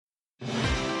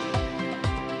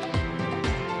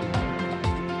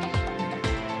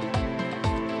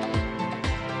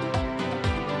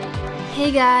Hey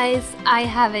guys, I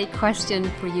have a question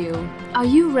for you. Are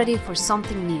you ready for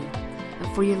something new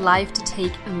and for your life to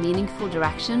take a meaningful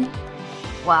direction?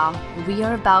 Well, we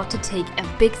are about to take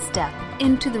a big step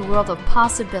into the world of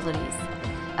possibilities,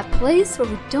 a place where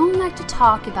we don't like to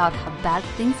talk about how bad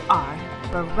things are,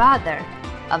 but rather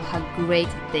of how great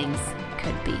things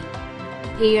could be.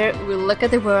 Here, we look at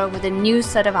the world with a new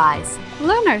set of eyes,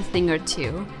 learn our thing or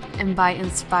two, and by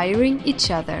inspiring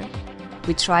each other,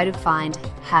 we try to find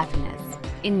happiness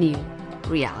in new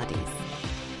realities.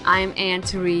 I'm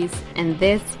Anne-Therese, and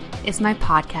this is my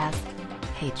podcast,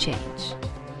 Hey Change.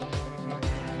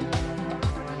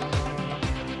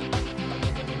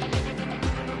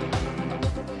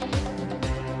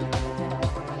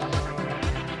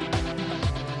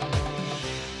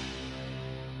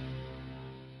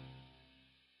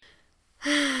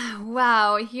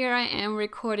 Wow, here I am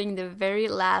recording the very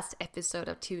last episode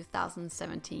of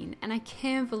 2017, and I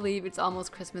can't believe it's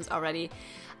almost Christmas already.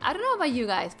 I don't know about you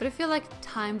guys, but I feel like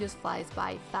time just flies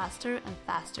by faster and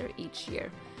faster each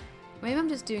year. Maybe I'm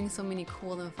just doing so many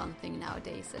cool and fun things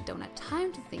nowadays that I don't have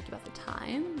time to think about the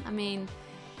time. I mean,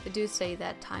 they do say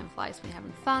that time flies when you're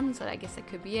having fun, so I guess that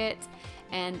could be it.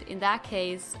 And in that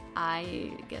case,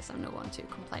 I guess I'm no one to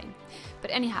complain.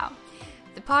 But anyhow,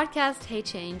 the podcast Hey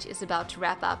Change is about to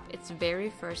wrap up its very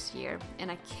first year,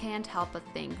 and I can't help but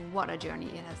think what a journey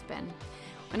it has been.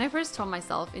 When I first told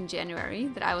myself in January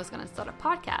that I was going to start a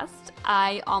podcast,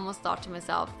 I almost thought to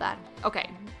myself that, okay,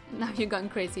 now you're going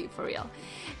crazy for real.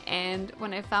 And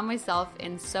when I found myself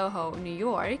in Soho, New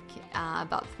York,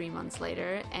 about 3 months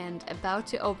later, and about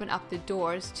to open up the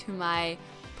doors to my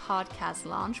podcast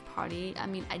launch party, I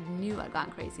mean, I knew I'd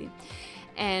gone crazy.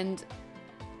 And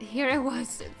here I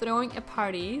was throwing a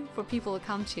party for people to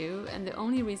come to, and the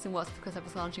only reason was because I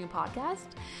was launching a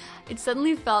podcast. It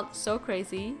suddenly felt so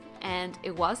crazy, and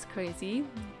it was crazy,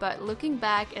 but looking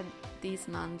back at these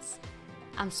months,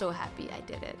 I'm so happy I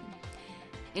did it.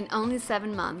 In only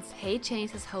 7 months, Hey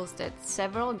Change has hosted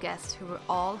several guests who were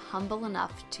all humble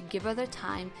enough to give her their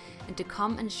time and to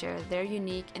come and share their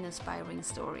unique and inspiring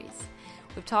stories.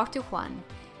 We've talked to Juan,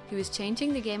 who is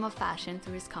changing the game of fashion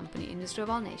through his company, Industry of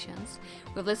All Nations.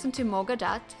 We've listened to Moga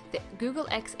Dutt, the Google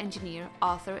X engineer,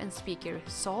 author, and speaker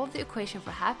who solved the equation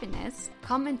for happiness,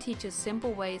 come and teach us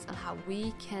simple ways on how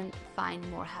we can find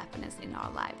more happiness in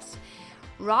our lives.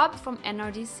 Rob from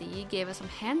NRDC gave us some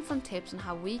hands-on tips on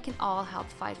how we can all help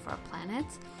fight for our planet.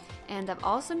 And I've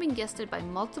also been guested by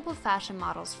multiple fashion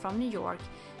models from New York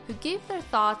who gave their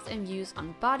thoughts and views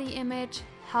on body image,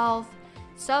 health,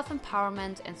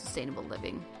 self-empowerment, and sustainable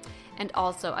living. And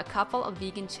also a couple of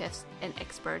vegan chefs and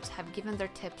experts have given their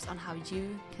tips on how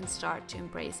you can start to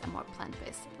embrace a more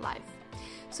plant-based life.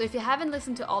 So if you haven't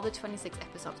listened to all the 26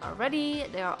 episodes already,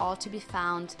 they are all to be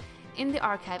found in the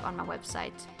archive on my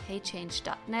website,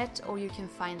 heychange.net, or you can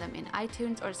find them in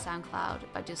iTunes or SoundCloud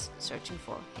by just searching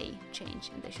for Hey Change,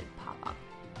 and they should pop up.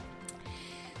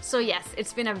 So yes,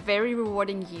 it's been a very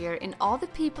rewarding year in all the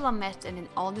people I met and in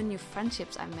all the new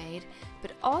friendships I made,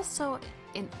 but also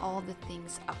in all the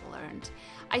things I've learned.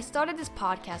 I started this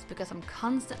podcast because I'm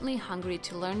constantly hungry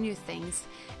to learn new things,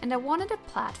 and I wanted a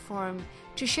platform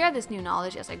to share this new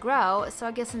knowledge as I grow, so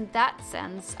I guess in that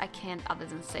sense, I can't other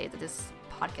than say that this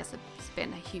podcast has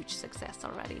been a huge success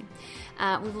already.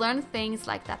 We've learned things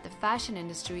like that the fashion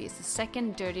industry is the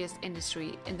second dirtiest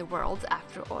industry in the world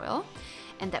after oil,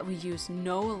 and that we use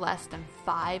no less than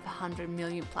 500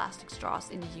 million plastic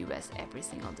straws in the US every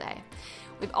single day.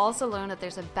 We've also learned that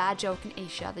there's a bad joke in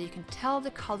Asia that you can tell the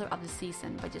color of the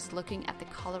season by just looking at the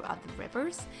color of the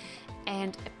rivers,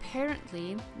 and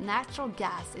apparently natural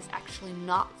gas is actually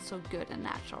not so good and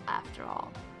natural after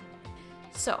all.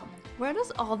 So, where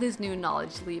does all this new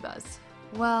knowledge leave us?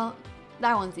 Well,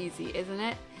 that one's easy, isn't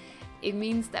it? It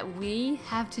means that we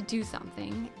have to do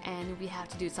something, and we have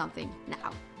to do something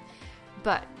now.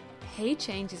 But Hey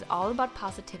Change is all about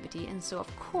positivity, and so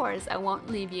of course I won't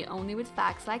leave you only with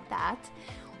facts like that.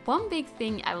 One big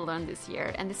thing I've learned this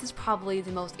year, and this is probably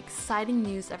the most exciting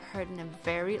news I've heard in a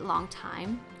very long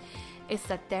time, is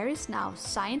that there is now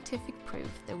scientific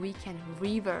proof that we can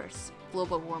reverse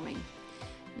global warming.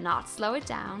 Not slow it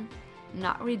down,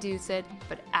 not reduce it,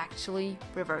 but actually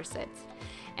reverse it.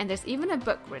 And there's even a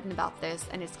book written about this,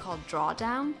 and it's called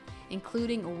Drawdown,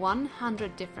 including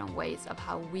 100 different ways of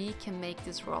how we can make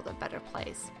this world a better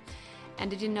place. And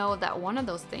did you know that one of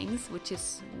those things, which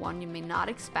is one you may not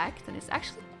expect, and it's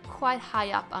actually quite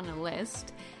high up on the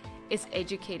list, is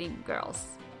educating girls.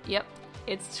 Yep,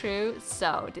 It's true.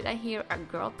 So, did I hear a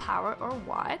girl power or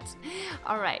what?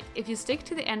 Alright, if you stick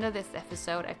to the end of this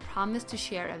episode, I promise to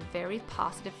share a very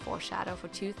positive foreshadow for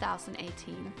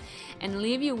 2018 and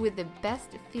leave you with the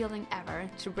best feeling ever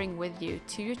to bring with you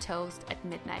to your toast at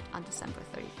midnight on December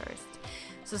 31st.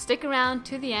 So stick around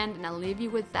to the end and I'll leave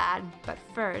you with that. But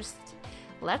first,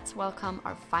 let's welcome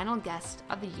our final guest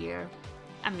of the year,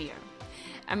 Amer.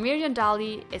 Amer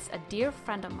Jandali is a dear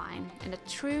friend of mine and a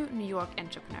true New York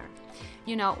entrepreneur.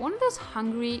 You know, one of those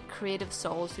hungry, creative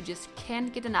souls who just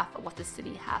can't get enough of what the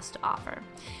city has to offer.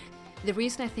 The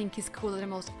reason I think he's cooler than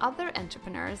most other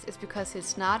entrepreneurs is because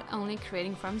he's not only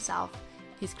creating for himself,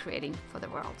 he's creating for the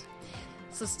world.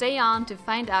 So stay on to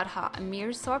find out how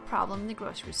Amer saw a problem in the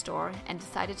grocery store and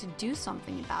decided to do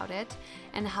something about it,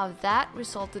 and how that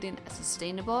resulted in a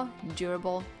sustainable,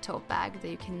 durable tote bag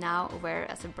that you can now wear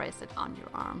as a bracelet on your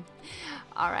arm.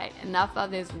 Alright, enough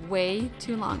of this way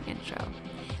too long intro.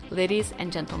 Ladies and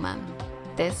gentlemen,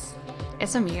 this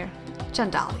is Amer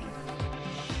Jandali.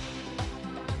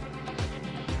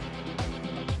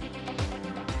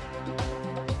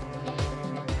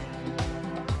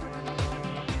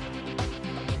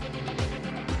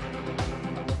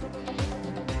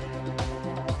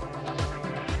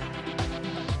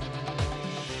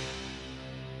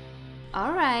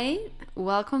 Alright,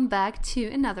 welcome back to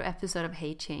another episode of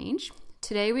Hey Change.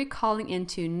 Today we're calling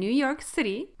into New York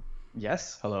City.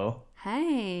 Yes, hello.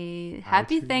 Hey,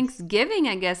 happy Thanksgiving,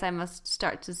 I guess I must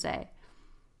start to say.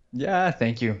 Yeah,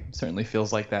 thank you. Certainly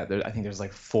feels like that. I think there's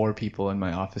like 4 people in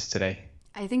my office today.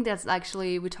 I think that's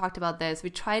actually, we talked about this. We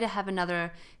tried to have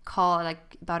another call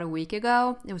like about a week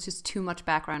ago. It was just too much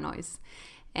background noise.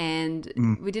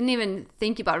 And we didn't even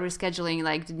think about rescheduling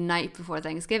like the night before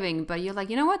Thanksgiving. But you're like,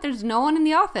 you know what? There's no one in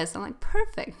the office. I'm like,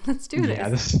 perfect. Let's do this. Yeah,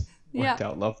 this worked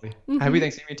out lovely. Mm-hmm. Happy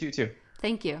Thanksgiving to you too.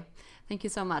 Thank you. Thank you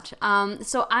so much.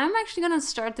 So I'm actually going to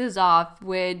start this off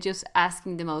with just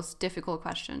asking the most difficult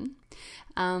question.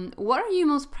 What are you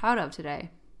most proud of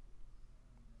today?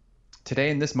 Today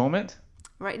in this moment?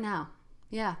 Right now.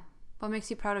 Yeah. What makes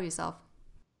you proud of yourself?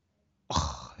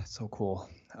 Oh, that's so cool.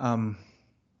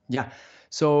 Yeah.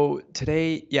 So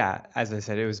today, as I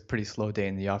said, it was a pretty slow day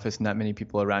in the office, not many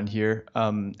people around here.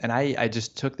 And I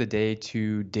just took the day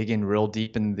to dig in real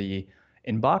deep in the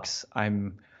inbox.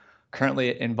 I'm currently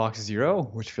at inbox 0,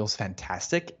 which feels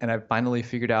fantastic. And I've finally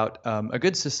figured out a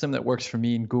good system that works for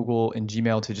me in Google and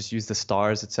Gmail to just use the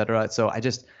stars, etc. So I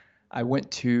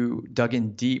dug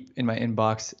in deep in my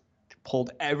inbox,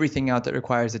 pulled everything out that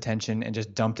requires attention and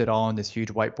just dumped it all on this huge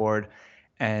whiteboard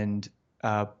and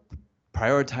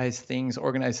prioritize things,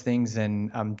 organize things,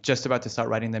 and I'm just about to start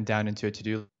writing them down into a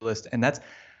to-do list. And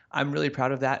I'm really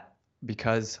proud of that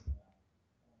because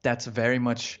that's very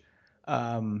much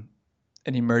an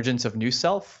emergence of new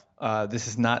self. This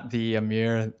is not the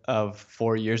Amer of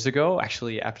 4 years ago.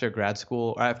 Actually,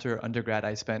 after undergrad,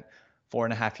 I spent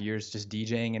 4.5 years just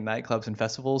DJing in nightclubs and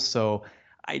festivals. So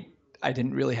I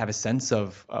didn't really have a sense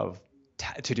of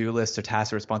to-do lists or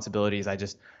tasks or responsibilities. I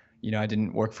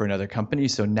didn't work for another company.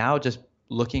 So now just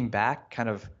looking back, kind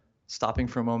of stopping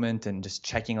for a moment and just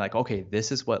checking like, okay,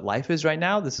 this is what life is right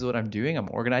now. This is what I'm doing. I'm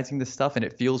organizing this stuff and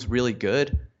it feels really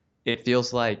good. It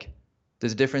feels like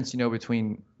there's a difference,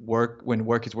 between when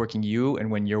work is working you and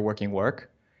when you're working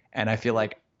work. And I feel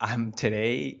like I'm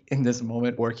today in this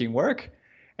moment working work.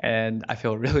 And I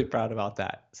feel really proud about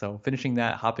that. So finishing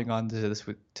that, hopping on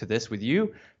to this with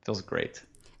you feels great.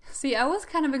 See, I was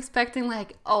kind of expecting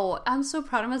like, oh, I'm so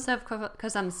proud of myself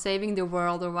because I'm saving the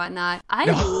world or whatnot.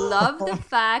 I love the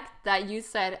fact that you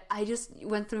said, I just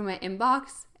went through my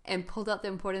inbox and pulled out the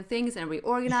important things and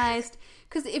reorganized.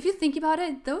 Because if you think about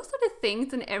it, those are the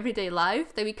things in everyday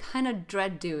life that we kind of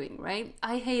dread doing, right?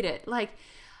 I hate it. Like,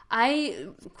 I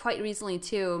quite recently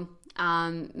too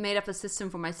made up a system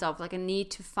for myself. Like, I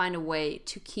need to find a way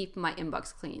to keep my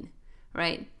inbox clean,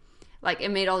 right? Like, I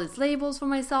made all these labels for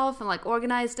myself and like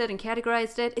organized it and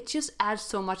categorized it. It just adds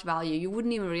so much value. You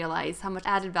wouldn't even realize how much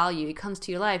added value it comes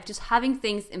to your life. Just having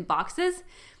things in boxes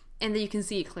and that you can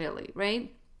see it clearly,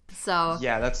 right? So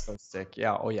yeah, that's so sick.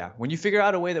 Yeah. Oh yeah. When you figure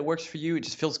out a way that works for you, it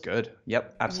just feels good.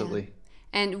 Yep. Absolutely. Yeah.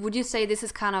 And would you say this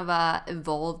is kind of a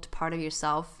evolved part of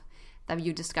yourself that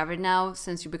you discovered now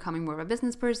since you're becoming more of a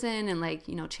business person and like,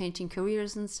 changing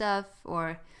careers and stuff,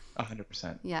 or?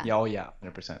 100%. Yeah. Yeah. Oh yeah.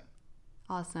 100%.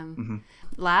 Awesome.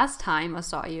 Mm-hmm. Last time I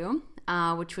saw you,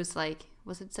 which was like,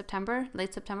 was it September?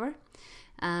 Late September?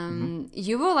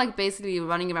 You were like basically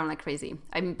running around like crazy.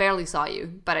 I barely saw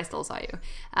you, but I still saw you.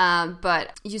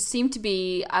 But you seem to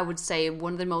be, I would say,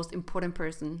 one of the most important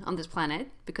person on this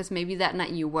planet, because maybe that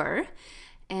night you were.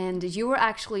 And you were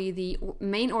actually the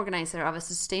main organizer of a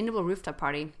sustainable rooftop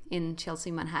party in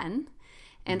Chelsea, Manhattan.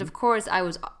 And of course, I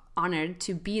was honored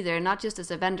to be there, not just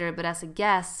as a vendor, but as a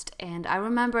guest. And I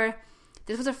remember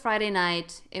this was a Friday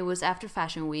night. It was after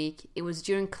Fashion Week. It was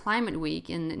during Climate Week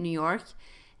in New York.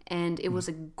 And it was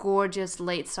a gorgeous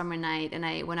late summer night. And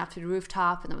I went up to the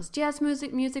rooftop and there was jazz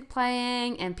music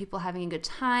playing and people having a good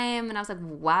time. And I was like,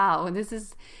 wow, this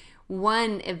is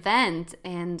one event.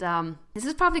 And this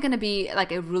is probably going to be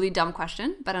like a really dumb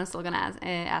question, but I'm still going to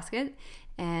ask it.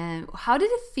 And how did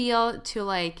it feel to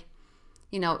like,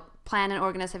 plan and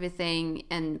organize everything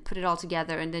and put it all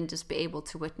together and then just be able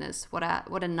to witness what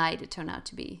a night it turned out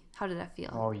to be? How did that feel?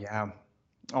 Oh, yeah.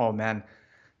 Oh, man.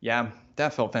 Yeah,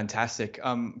 that felt fantastic.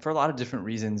 For a lot of different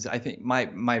reasons. I think my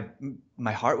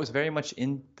heart was very much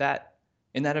in that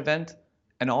event.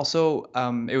 And also,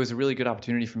 it was a really good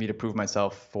opportunity for me to prove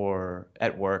myself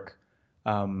at work.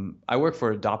 I work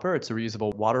for Dopper. It's a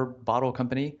reusable water bottle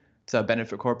company. It's a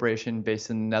benefit corporation based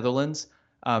in the Netherlands.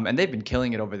 And they've been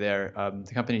killing it over there.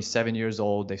 The company's 7 years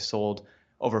old. They've sold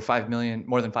more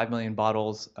than 5 million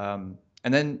bottles. And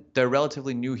then they're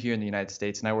relatively new here in the United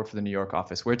States. And I work for the New York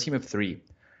office. We're a team of 3.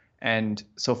 And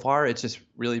so far, it's just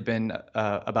really been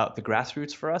about the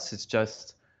grassroots for us. It's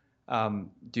just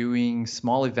doing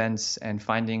small events and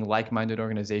finding like-minded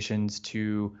organizations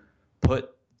to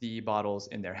put the bottles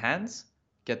in their hands,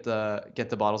 get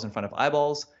the bottles in front of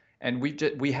eyeballs. And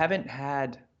we haven't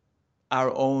had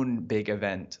our own big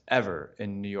event ever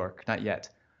in New York, not yet.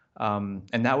 And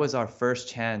that was our first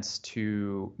chance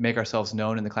to make ourselves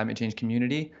known in the climate change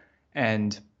community.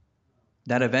 And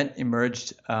that event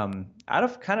emerged out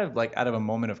of a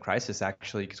moment of crisis,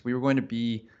 actually, because we were going to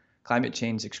be climate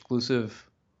change exclusive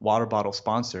water bottle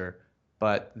sponsor,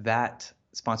 but that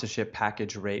sponsorship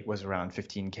package rate was around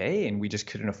 $15K and we just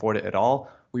couldn't afford it at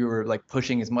all. We were like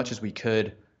pushing as much as we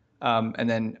could. And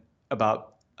then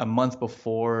about a month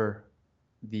before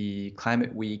the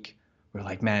climate week, we're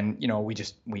like, man,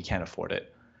 we can't afford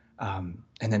it.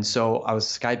 And then so I was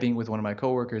Skyping with one of my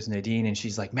coworkers, Nadine, and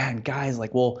she's like, man, guys,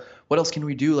 like, well, what else can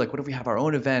we do? Like, what if we have our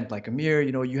own event? Like, Amer,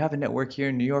 you have a network here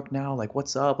in New York now. Like,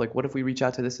 what's up? Like, what if we reach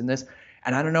out to this and this?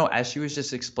 And I don't know, as she was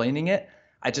just explaining it,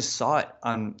 I just saw it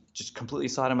just completely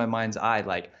saw it in my mind's eye,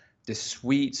 like this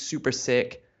sweet, super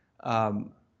sick,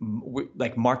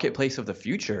 like marketplace of the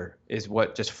future is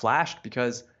what just flashed,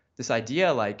 because this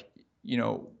idea, like,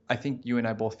 I think you and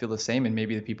I both feel the same, and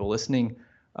maybe the people listening,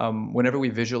 whenever we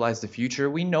visualize the future,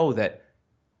 we know that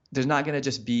there's not going to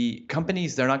just be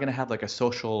companies. They're not going to have like a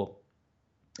CSR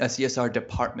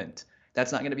department.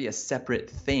 That's not going to be a separate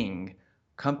thing.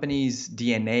 Companies'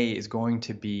 DNA is going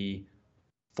to be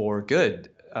for good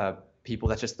people.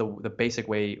 That's just the basic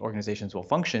way organizations will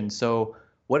function. So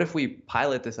what if we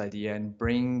pilot this idea and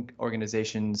bring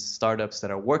organizations, startups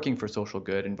that are working for social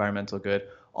good, environmental good,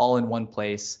 all in one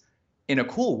place in a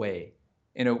cool way?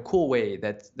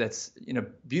 That's in a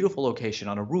beautiful location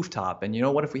on a rooftop.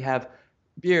 And what if we have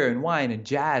beer and wine and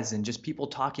jazz and just people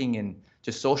talking and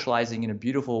just socializing in a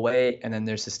beautiful way, and then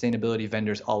there's sustainability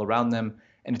vendors all around them,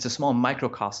 and it's a small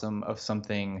microcosm of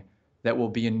something that will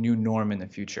be a new norm in the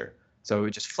future. So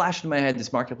it just flashed in my head,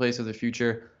 this marketplace of the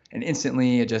future, and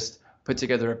instantly I just put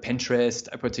together a Pinterest.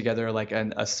 I put together like a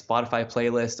Spotify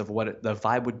playlist of what the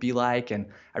vibe would be like, and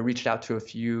I reached out to a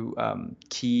few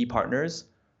key partners.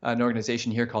 An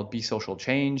organization here called Be Social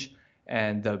Change,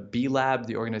 and the B Lab,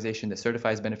 the organization that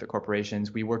certifies benefit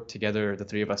corporations. We worked together, the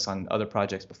 3 of us, on other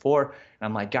projects before. And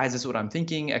I'm like, guys, this is what I'm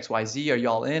thinking, XYZ, are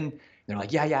y'all in? And they're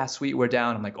like, yeah, sweet, we're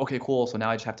down. I'm like, okay, cool. So now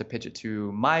I just have to pitch it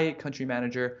to my country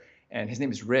manager, and his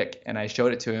name is Rick. And I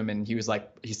showed it to him, and he was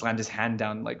like, he slammed his hand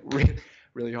down like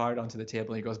really hard onto the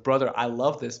table. And he goes, brother, I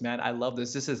love this, man. I love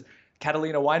this. This is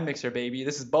Catalina wine mixer, baby.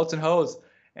 This is boats and hose.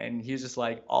 And he was just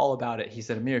like all about it. He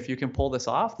said, Amer, if you can pull this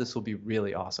off, this will be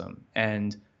really awesome.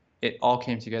 And it all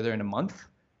came together in a month.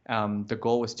 The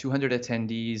goal was 200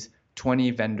 attendees,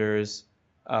 20 vendors,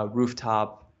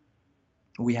 rooftop.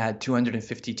 We had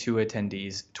 252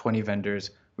 attendees, 20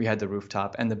 vendors. We had the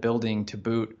rooftop, and the building to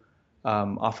boot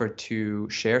offered to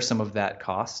share some of that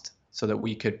cost so that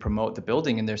we could promote the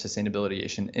building and their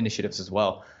sustainability initiatives as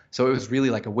well. So it was really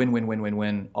like a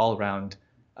win-win-win-win-win all around.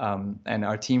 And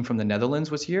our team from the Netherlands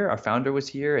was here, our founder was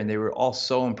here, and they were all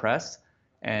so impressed.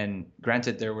 And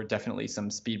granted, there were definitely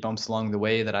some speed bumps along the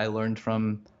way that I learned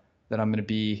from, that I'm going to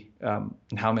be, and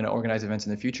how I'm going to organize events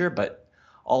in the future. But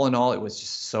all in all, it was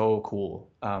just so cool,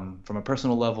 from a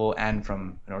personal level and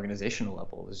from an organizational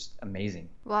level. It was amazing.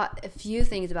 Well, a few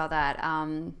things about that.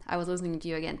 I was listening to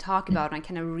you again talk about, and I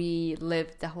kind of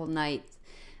relived the whole night.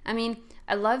 I mean,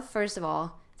 I love, first of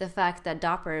all, the fact that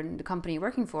Dopper, the company you're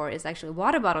working for, is actually a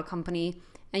water bottle company.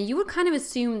 And you would kind of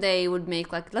assume they would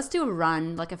make like, let's do a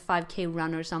run, like a 5K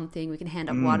run or something. We can hand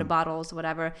out water bottles or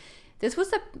whatever. This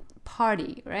was a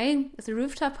party, right? It's a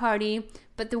rooftop party.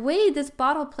 But the way this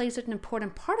bottle plays such an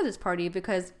important part of this party,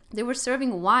 because they were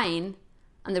serving wine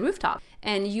on the rooftop.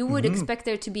 And you would expect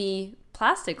there to be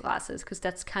plastic glasses, because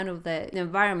that's kind of the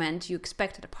environment you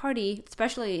expect at a party,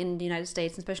 especially in the United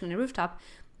States, especially on a rooftop.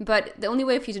 But the only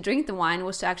way for you to drink the wine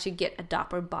was to actually get a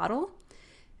Dopper bottle.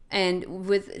 And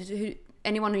with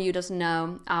anyone of you doesn't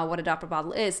know what a Dopper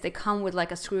bottle is, they come with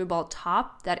like a screwball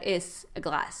top that is a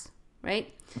glass,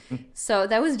 right? So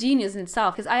that was genius in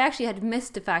itself, because I actually had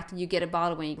missed the fact that you get a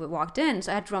bottle when you walked in.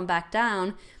 So I had to run back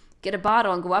down, get a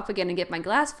bottle, and go up again and get my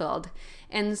glass filled.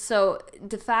 And so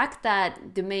the fact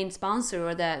that the main sponsor,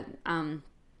 or the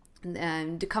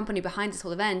company behind this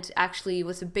whole event, actually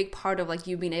was a big part of like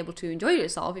you being able to enjoy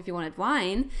yourself if you wanted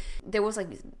wine. There was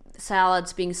like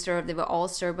salads being served. They were all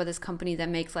served by this company that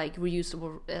makes like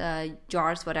reusable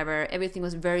jars, whatever. Everything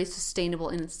was very sustainable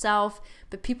in itself,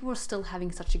 but people were still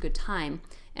having such a good time.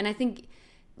 And I think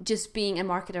just being a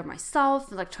marketer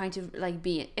myself, like trying to like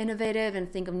be innovative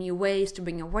and think of new ways to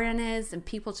bring awareness and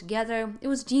people together, it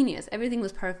was genius. Everything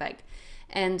was perfect.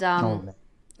 And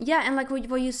yeah, and like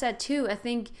what you said too, I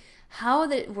think how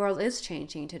the world is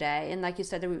changing today, and like you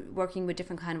said, they're working with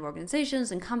different kind of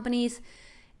organizations and companies.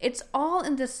 It's all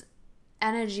in this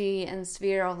energy and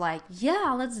sphere of like,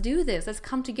 yeah, let's do this. Let's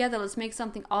come together. Let's make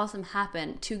something awesome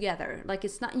happen together. Like,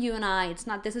 it's not you and I. It's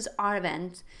not, this is our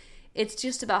event. It's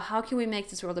just about how can we make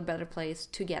this world a better place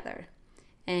together.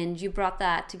 And you brought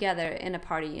that together in a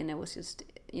party, and it was just,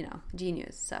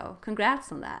 genius. So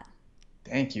congrats on that.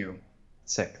 Thank you.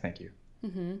 Sick. Thank you.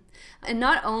 Mm-hmm. And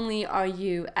not only are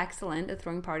you excellent at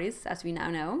throwing parties, as we now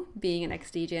know, being an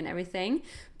ex-DJ and everything,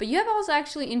 but you have also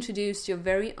actually introduced your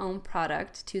very own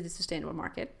product to the sustainable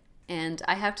market. And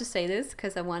I have to say this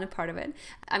because I want a part of it.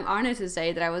 I'm honored to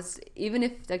say that I was, even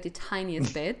if like the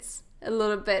tiniest bits, a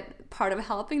little bit part of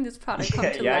helping this product come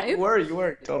to life. Yeah, you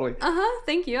were, totally.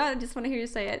 Thank you. I just want to hear you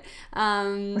say it.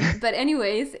 But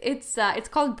anyways, it's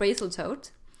called Bracelet Tote.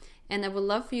 And I would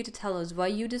love for you to tell us why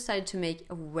you decided to make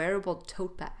a wearable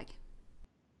tote bag.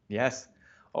 Yes.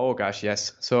 Oh gosh,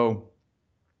 yes. So,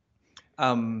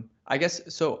 I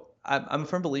guess so. I'm a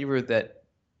firm believer that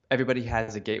everybody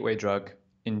has a gateway drug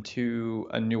into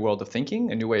a new world of thinking,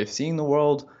 a new way of seeing the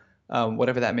world,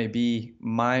 whatever that may be.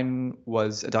 Mine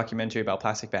was a documentary about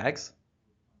plastic bags,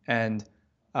 and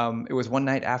it was one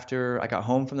night after I got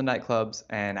home from the nightclubs,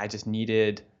 and I just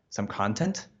needed some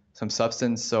content, some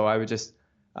substance. So I would just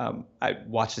I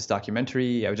watched this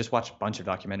documentary. I would just watch a bunch of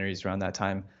documentaries around that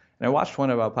time. And I watched one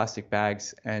about plastic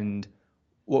bags. And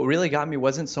what really got me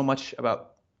wasn't so much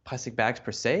about plastic bags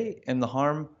per se and the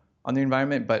harm on the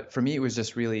environment. But for me, it was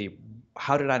just really,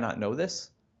 how did I not know this?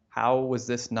 How was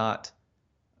this not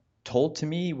told to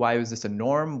me? Why was this a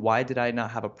norm? Why did I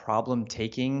not have a problem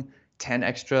taking 10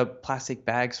 extra plastic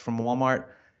bags from Walmart?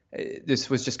 This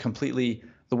was just completely,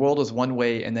 the world was one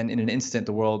way. And then in an instant,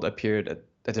 the world appeared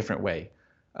a different way.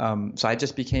 So I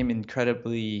just became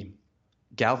incredibly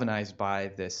galvanized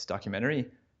by this documentary,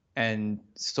 and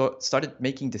started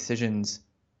making decisions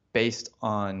based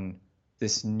on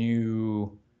this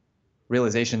new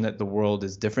realization that the world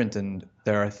is different and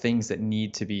there are things that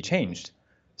need to be changed.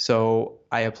 So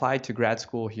I applied to grad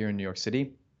school here in New York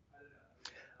City.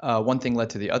 One thing led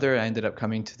to the other. I ended up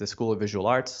coming to the School of Visual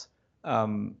Arts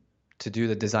to do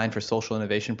the Design for Social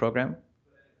Innovation program.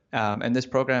 And this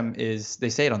program is, they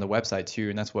say it on the website too,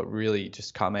 and that's what really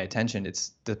just caught my attention.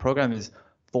 The program is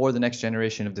for the next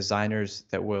generation of designers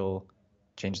that will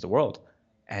change the world.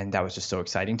 And that was just so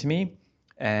exciting to me.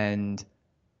 And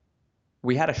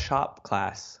we had a shop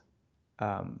class,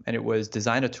 and it was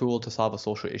design a tool to solve a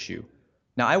social issue.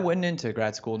 Now, I went into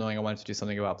grad school knowing I wanted to do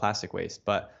something about plastic waste,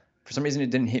 but for some reason it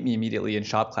didn't hit me immediately in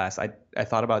shop class. I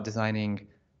thought about designing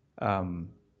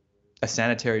a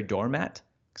sanitary doormat,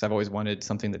 because I've always wanted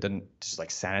something that doesn't just like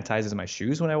sanitizes my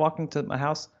shoes when I walk into my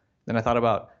house. Then I thought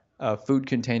about a food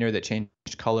container that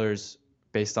changed colors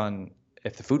based on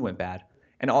if the food went bad.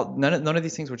 And none of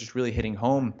these things were just really hitting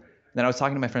home. And then I was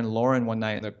talking to my friend Lauren one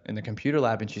night in the computer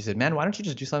lab, and she said, "Man, why don't you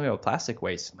just do something about plastic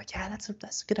waste?" I'm like, "Yeah, that's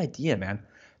a good idea, man."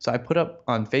 So I put up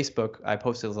on Facebook, I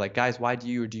posted like, "Guys, why do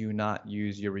you or do you not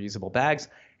use your reusable bags?"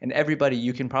 And everybody,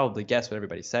 you can probably guess what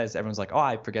everybody says. Everyone's like, "Oh,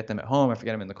 I forget them at home. I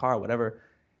forget them in the car, whatever."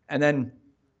 And then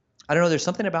I don't know, there's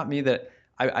something about me that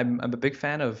I'm a big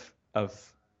fan of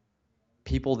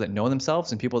people that know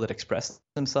themselves and people that express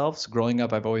themselves. Growing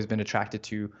up, I've always been attracted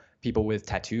to people with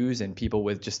tattoos and people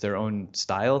with just their own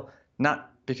style,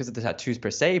 not because of the tattoos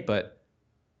per se, but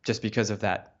just because of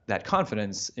that that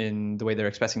confidence in the way they're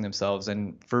expressing themselves.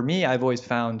 And for me, I've always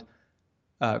found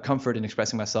comfort in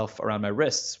expressing myself around my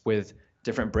wrists with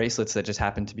different bracelets that just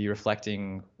happen to be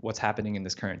reflecting what's happening in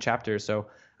this current chapter. So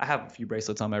I have a few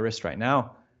bracelets on my wrist right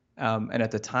now. And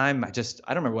at the time, I don't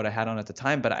remember what I had on at the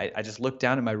time, but I just looked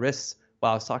down at my wrists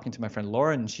while I was talking to my friend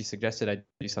Lauren, and she suggested I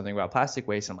do something about plastic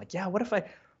waste. I'm like, yeah, what if I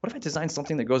design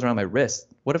something that goes around my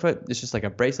wrist? What if it's just like a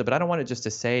bracelet, but I don't want it just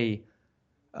to say,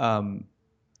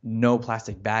 no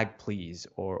plastic bag, please,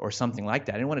 or something like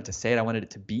that. I didn't want it to say it. I wanted it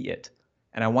to be it.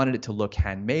 And I wanted it to look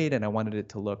handmade, and I wanted it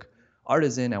to look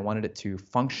artisan. I wanted it to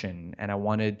function, and I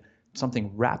wanted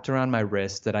something wrapped around my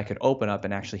wrist that I could open up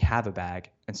and actually have a bag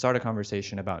and start a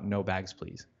conversation about no bags,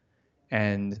 please.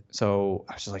 And so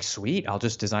I was just like, sweet, I'll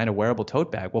just design a wearable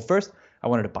tote bag. Well, first I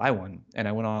wanted to buy one, and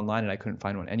I went online and I couldn't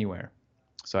find one anywhere.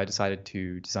 So I decided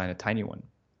to design a tiny one,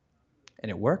 and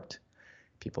it worked.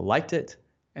 People liked it.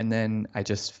 And then I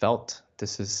just felt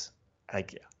this is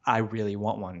like, I really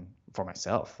want one for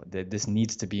myself. This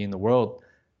needs to be in the world.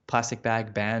 Plastic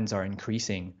bag bans are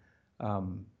increasing.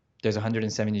 There's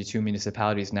 172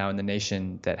 municipalities now in the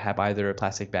nation that have either a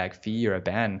plastic bag fee or a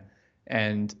ban.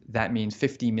 And that means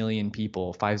 50 million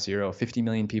people, 50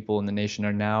 million people in the nation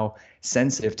are now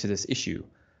sensitive to this issue.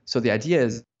 So the idea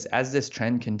is, as this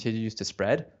trend continues to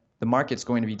spread, the market's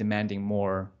going to be demanding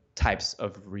more types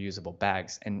of reusable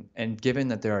bags. And given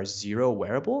that there are zero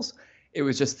wearables, it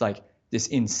was just like this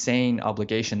insane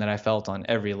obligation that I felt on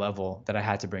every level that I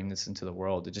had to bring this into the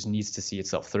world. It just needs to see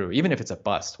itself through, even if it's a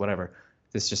bust, whatever.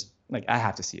 This just like, I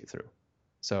have to see it through.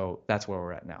 So that's where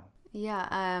we're at now. Yeah.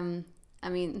 I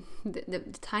mean, the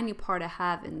tiny part I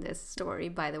have in this story,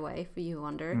 by the way, for you who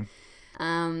wonder,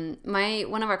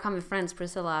 one of our common friends,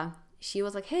 Priscilla, she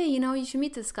was like, hey, you should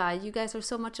meet this guy. You guys are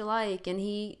so much alike. And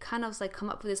he kind of was like, come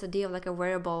up with this idea of like a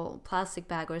wearable plastic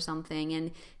bag or something.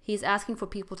 And he's asking for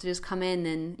people to just come in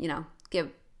and, give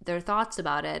their thoughts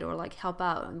about it or like help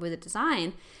out with the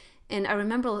design. And I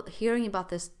remember hearing about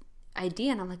this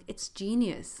idea and I'm like, it's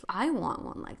genius. I want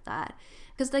one like that.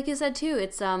 Because like you said too,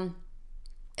 it's, I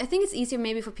think it's easier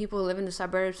maybe for people who live in the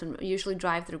suburbs and usually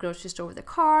drive to the grocery store with a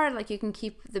car. Like you can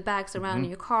keep the bags around in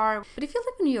your car. But if you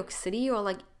live in New York City or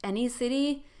like any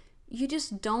city, you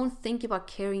just don't think about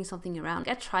carrying something around.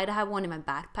 I try to have one in my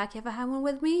backpack if I have one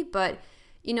with me, but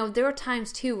there are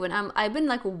times too when I've been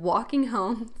like walking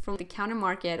home from the counter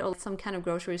market or some kind of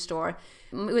grocery store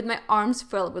with my arms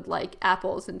filled with like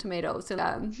apples and tomatoes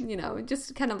and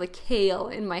just kind of like kale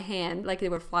in my hand like they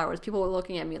were flowers. People were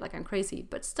looking at me like I'm crazy,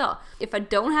 but still, if I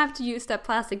don't have to use that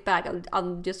plastic bag,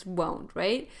 I'll just won't,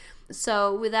 right?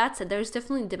 So with that said, there's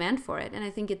definitely demand for it, and I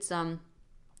think it's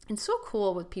so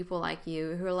cool with people like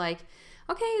you who are like,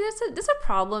 okay, there's a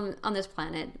problem on this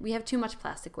planet. We have too much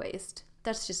plastic waste.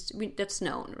 That's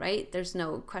known, right? There's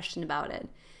no question about it.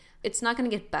 It's not going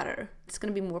to get better. It's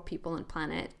going to be more people on the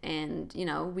planet, and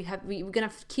we're going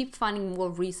to keep finding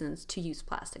more reasons to use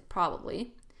plastic,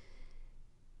 probably.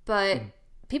 But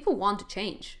people want to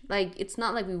change. Like, it's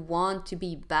not like we want to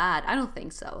be bad. I don't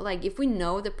think so. Like, if we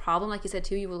know the problem, like you said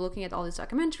too, you were looking at all these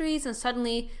documentaries, and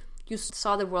suddenly you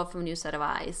saw the world from a new set of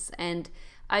eyes. And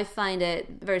I find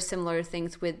it very similar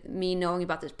things with me knowing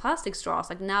about these plastic straws.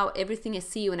 Like now everything I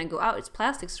see when I go out, it's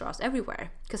plastic straws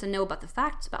everywhere because I know about the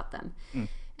facts about them.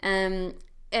 And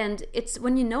it's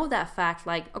when you know that fact,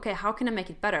 like, okay, how can I make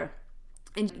it better?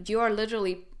 And you are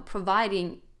literally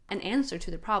providing an answer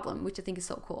to the problem, which I think is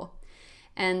so cool.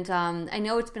 And I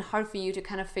know it's been hard for you to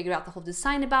kind of figure out the whole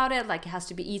design about it. Like it has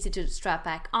to be easy to strap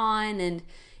back on and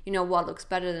what looks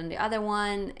better than the other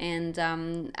one.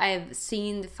 And I've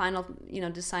seen the final,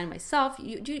 design myself.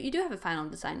 You do have a final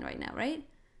design right now, right?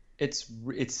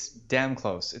 It's damn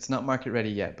close. It's not market ready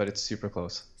yet, but it's super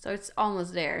close. So it's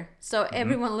almost there. So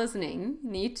everyone listening,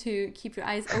 need to keep your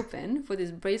eyes open for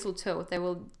this bracelet tote that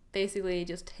will basically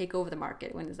just take over the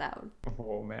market when it's out.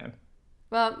 Oh man.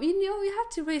 Well, we have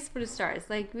to race for the stars.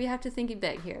 Like we have to think it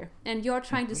big here. And you're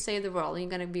trying to save the world, and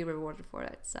you're gonna be rewarded for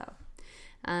it. So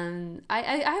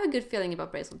I have a good feeling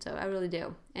about bracelet tote. I really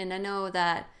do. And I know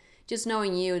that just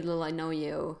knowing you, the little I know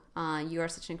you, you are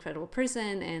such an incredible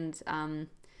person, and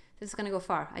this is going to go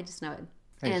far. I just know it.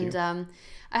 Thank you.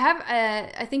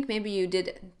 I think maybe you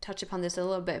did touch upon this a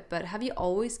little bit, but have you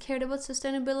always cared about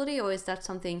sustainability, or is that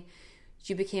something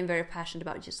you became very passionate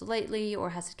about just lately, or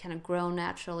has it kind of grown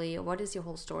naturally? Or what is your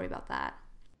whole story about that?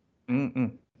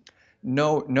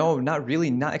 No, not really,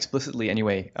 not explicitly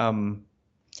anyway.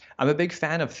 I'm a big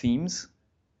fan of themes,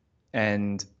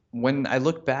 and when I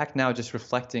look back now, just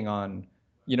reflecting on,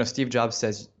 Steve Jobs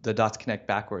says the dots connect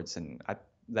backwards, and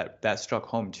that struck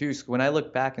home too. So when I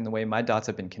look back in the way my dots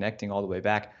have been connecting all the way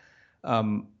back,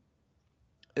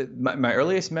 My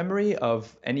earliest memory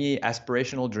of any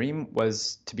aspirational dream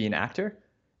was to be an actor.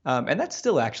 And that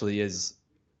still actually is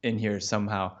in here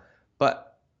somehow.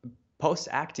 But post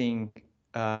acting,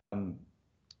 um,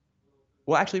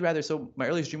 well, actually, rather, so my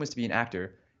earliest dream was to be an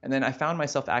actor. And then I found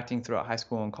myself acting throughout high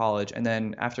school and college. And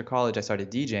then after college, I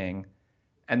started DJing.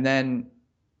 And then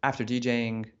after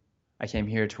DJing, I came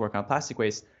here to work on plastic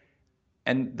waste.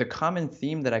 And the common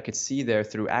theme that I could see there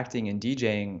through acting and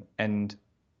DJing and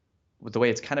with the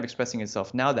way it's kind of expressing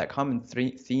itself now, that common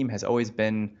theme has always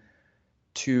been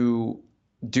to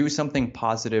do something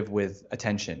positive with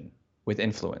attention, with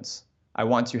influence. I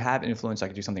want to have influence. I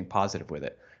could do something positive with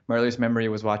it. My earliest memory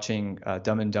was watching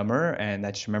Dumb and Dumber, and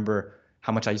I just remember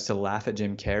how much I used to laugh at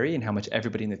Jim Carrey and how much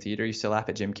everybody in the theater used to laugh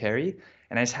at Jim Carrey.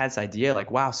 And I just had this idea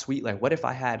like, wow, sweet. Like, what if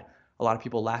I had a lot of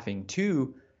people laughing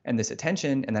too and this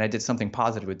attention, and then I did something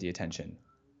positive with the attention?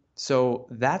 So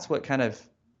that's what kind of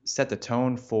set the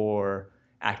tone for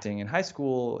acting in high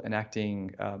school and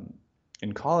acting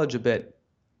in college a bit.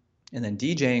 And then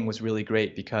DJing was really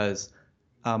great because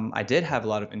I did have a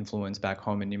lot of influence back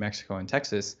home in New Mexico and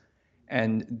Texas.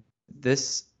 And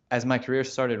this, as my career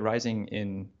started rising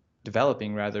in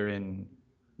developing rather in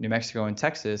New Mexico and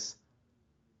Texas,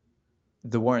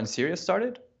 the war in Syria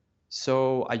started.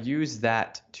 So I used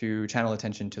that to channel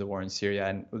attention to the war in Syria.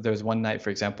 And there was one night,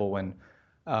 for example, when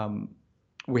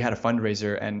we had a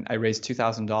fundraiser and I raised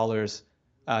 $2,000.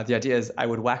 The idea is I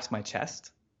would wax my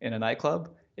chest in a nightclub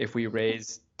if we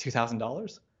raised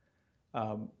 $2,000.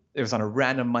 It was on a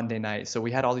random Monday night. So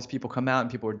we had all these people come out and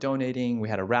people were donating. We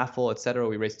had a raffle, etc.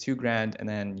 We raised $2,000. And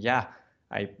then, yeah,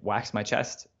 I waxed my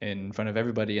chest in front of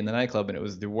everybody in the nightclub. And it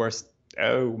was the worst,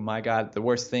 oh my God, the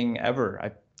worst thing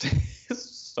ever.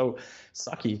 It's so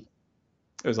sucky.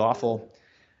 It was awful.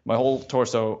 My whole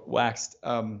torso waxed.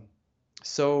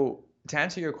 So to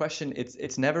answer your question,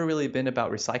 it's never really been about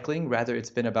recycling. Rather, it's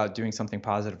been about doing something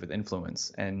positive with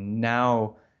influence. And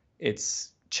now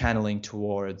it's channeling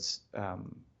towards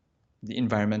the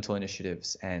environmental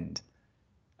initiatives and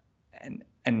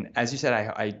as you said,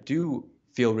 I do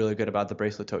feel really good about the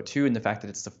bracelet tote too, and the fact that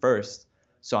it's the first.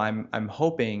 So I'm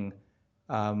hoping,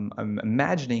 I'm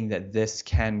imagining that this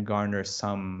can garner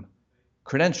some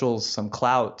credentials, some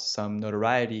clout, some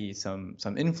notoriety, some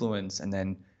influence, and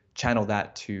then channel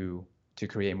that to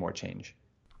create more change.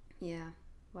 Yeah.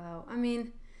 Wow. I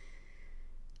mean,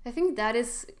 I think that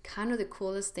is kind of the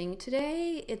coolest thing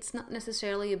today. It's not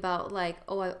necessarily about like,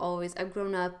 oh, I've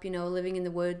grown up, living in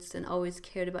the woods and always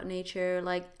cared about nature.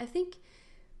 Like, I think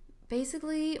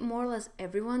basically more or less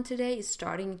everyone today is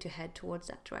starting to head towards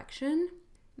that direction.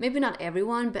 Maybe not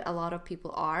everyone, but a lot of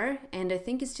people are. And I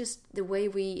think it's just the way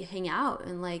we hang out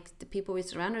and like the people we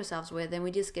surround ourselves with, and we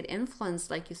just get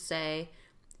influenced, like you say,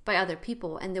 by other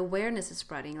people, and the awareness is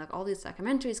spreading, like all these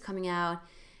documentaries coming out.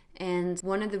 And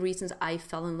one of the reasons I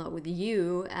fell in love with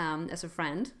you as a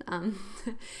friend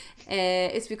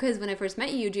is because when I first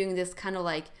met you during this kind of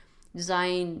like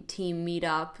design team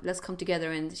meetup, let's come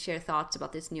together and share thoughts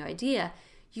about this new idea,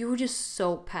 you were just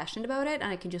so passionate about it,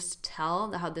 and I can just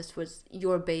tell how this was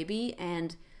your baby.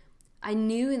 And I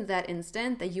knew in that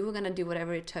instant that you were going to do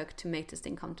whatever it took to make this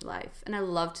thing come to life. And I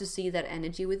love to see that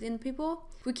energy within people.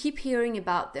 We keep hearing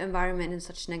about the environment in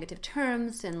such negative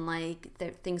terms and like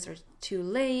that things are too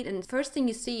late. And the first thing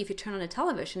you see if you turn on the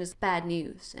television is bad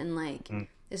news and like,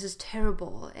 this is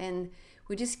terrible. And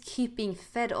we just keep being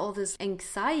fed all this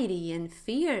anxiety and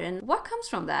fear. And what comes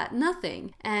from that?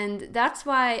 Nothing. And that's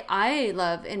why I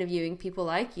love interviewing people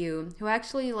like you who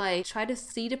actually like try to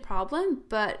see the problem,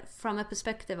 but from a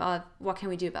perspective of what can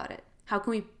we do about it? How can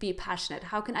we be passionate?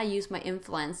 How can I use my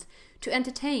influence to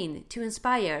entertain, to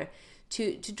inspire,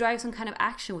 to drive some kind of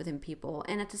action within people,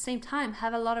 and at the same time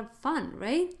have a lot of fun,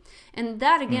 right? And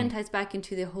that again ties back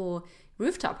into the whole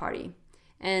rooftop party.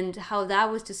 And how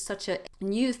that was just such a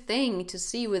new thing to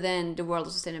see within the world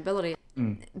of sustainability.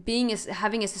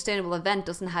 Having a sustainable event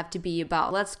doesn't have to be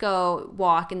about let's go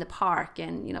walk in the park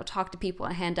and talk to people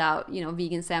and hand out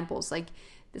vegan samples. Like,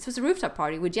 this was a rooftop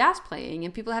party with jazz playing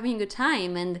and people having a good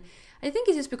time. And I think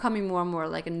it's just becoming more and more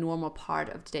like a normal part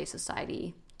of today's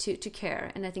society to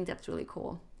care. And I think that's really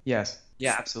cool. Yes.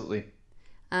 Yeah, absolutely.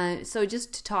 So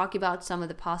just to talk about some of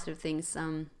the positive things,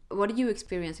 what are you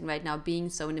experiencing right now being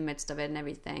so in the midst of it and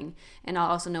everything? And I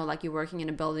also know like you're working in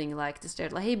a building like the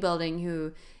Stert LaHaye building,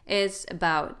 who is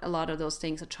about a lot of those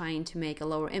things, are trying to make a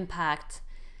lower impact.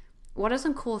 What are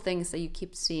some cool things that you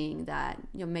keep seeing that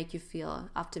make you feel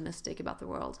optimistic about the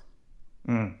world?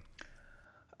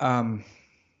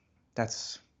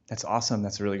 That's awesome.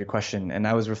 That's a really good question. And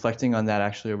I was reflecting on that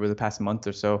actually over the past month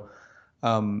or so.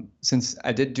 Since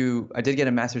I did get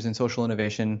a master's in social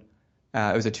innovation.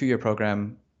 It was a 2-year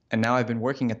program. And now I've been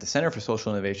working at the Center for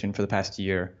Social Innovation for the past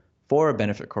year for a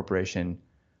benefit corporation.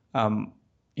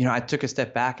 I took a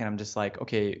step back and I'm just like,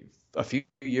 okay, a few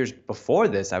years before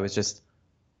this,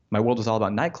 my world was all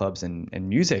about nightclubs and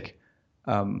music,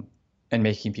 and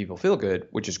making people feel good,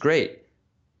 which is great.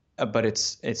 But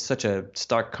it's such a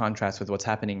stark contrast with what's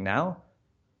happening now.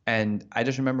 And I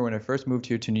just remember when I first moved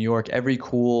here to New York, every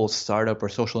cool startup or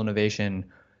social innovation,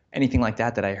 anything like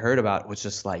that I heard about was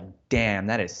just like, damn,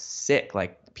 that is sick.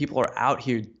 Like people are out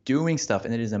here doing stuff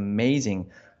and it is amazing.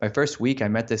 My first week, I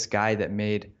met this guy that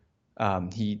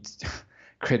he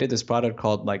created this product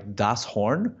called like Das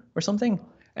Horn or something.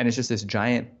 And it's just this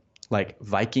giant like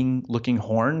Viking looking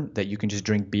horn that you can just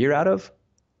drink beer out of.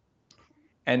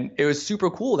 And it was super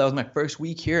cool. That was my first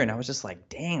week here. And I was just like,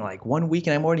 dang, like 1 week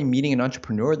and I'm already meeting an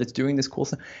entrepreneur that's doing this cool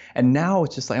stuff. And now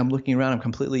it's just like I'm looking around, I'm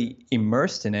completely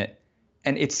immersed in it.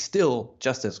 And it's still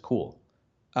just as cool.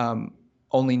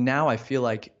 Only now I feel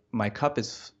like my cup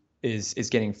is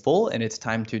getting full and it's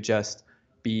time to just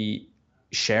be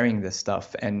sharing this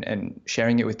stuff and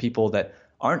sharing it with people that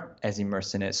aren't as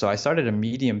immersed in it. So I started a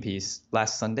Medium piece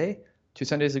last Sunday, 2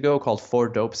 Sundays ago, called 4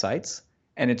 Dope Sites.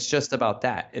 And it's just about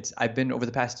that. I've been over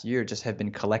the past year have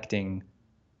been collecting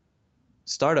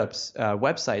startups,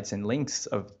 websites and links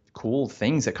of cool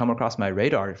things that come across my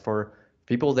radar for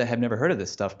people that have never heard of this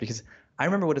stuff, because I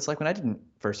remember what it's like when I didn't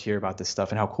first hear about this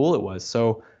stuff and how cool it was.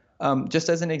 So just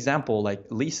as an example, like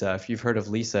Lisa, if you've heard of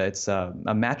Lisa, it's a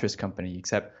mattress company,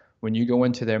 except when you go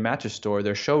into their mattress store,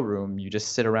 their showroom, you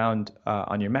just sit around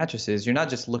on your mattresses. You're not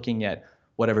just looking at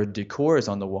whatever decor is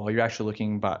on the wall. You're actually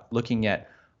looking at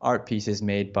art pieces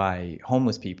made by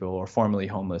homeless people or formerly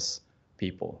homeless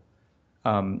people.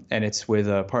 And it's with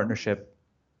a partnership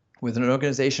with an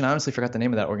organization. I honestly forgot the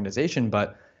name of that organization,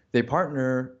 but they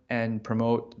partner and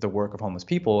promote the work of homeless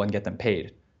people and get them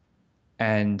paid.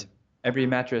 And every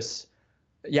mattress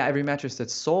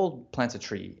that's sold plants a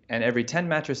tree. And every 10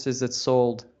 mattresses that's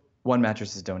sold, 1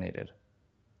 mattress is donated.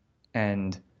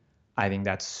 And I think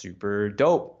that's super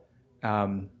dope.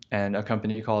 And a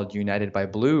company called United by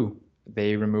Blue,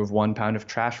 they remove 1 pound of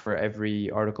trash for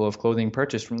every article of clothing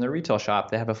purchased from their retail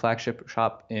shop. They have a flagship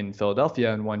shop in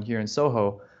Philadelphia and one here in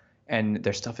Soho, and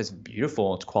their stuff is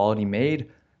beautiful. It's quality made.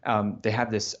 They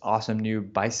have this awesome new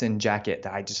bison jacket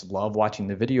that I just love watching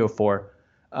the video for.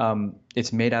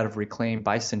 It's made out of reclaimed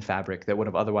bison fabric that would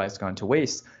have otherwise gone to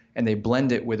waste, and they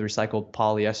blend it with recycled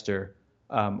polyester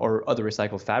or other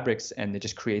recycled fabrics, and they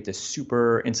just create this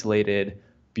super insulated,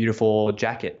 beautiful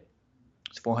jacket.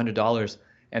 It's $400.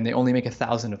 And they only make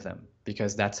 1,000 of them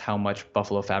because that's how much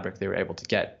buffalo fabric they were able to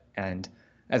get. And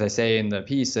as I say in the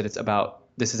piece, that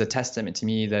this is a testament to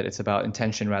me that it's about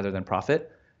intention rather than profit.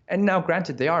 And now,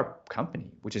 granted, they are a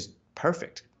company, which is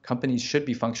perfect. Companies should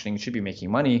be functioning, should be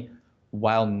making money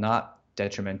while not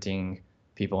detrimenting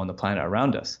people on the planet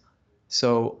around us.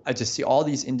 So I just see all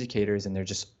these indicators and they're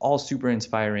just all super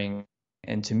inspiring.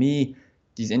 And to me,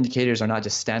 these indicators are not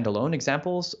just standalone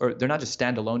examples, or they're not just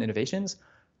standalone innovations.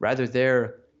 Rather,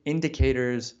 they're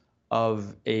indicators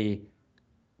of a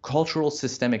cultural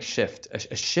systemic shift,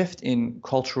 a shift in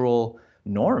cultural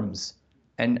norms.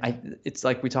 And it's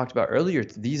like we talked about earlier,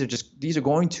 these are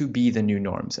going to be the new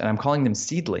norms. And I'm calling them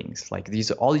seedlings. Like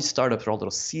all these startups are all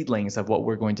little seedlings of what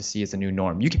we're going to see as a new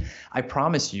norm. I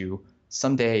promise you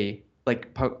someday,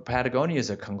 like Patagonia is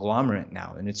a conglomerate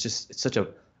now. And it's such a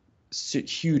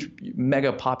huge,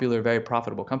 mega popular, very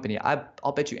profitable company.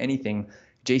 I'll bet you anything,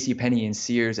 JCPenney and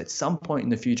Sears at some point in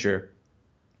the future,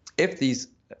 if these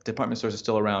department stores are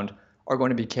still around, are going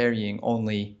to be carrying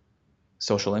only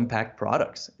social impact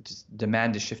products. Just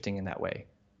demand is shifting in that way.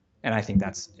 And I think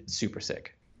that's super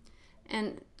sick.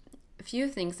 And a few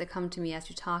things that come to me as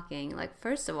you're talking, like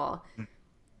first of all,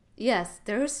 yes,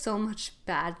 there are so much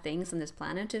bad things on this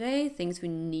planet today, things we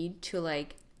need to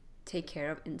like take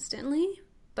care of instantly.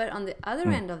 But on the other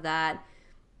end of that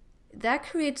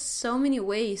creates so many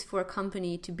ways for a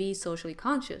company to be socially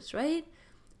conscious, right?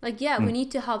 Like, we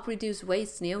need to help reduce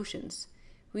waste in the oceans.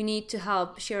 We need to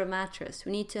help share a mattress.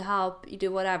 We need to help you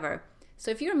do whatever. So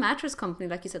if you're a mattress company,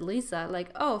 like you said, Lisa,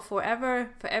 like, for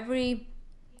every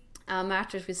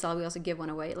mattress we sell, we also give one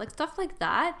away. Like stuff like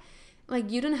that. Like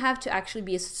you don't have to actually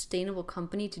be a sustainable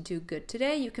company to do good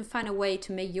today. You can find a way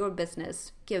to make your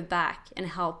business give back and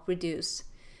help reduce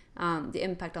the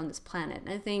impact on this planet.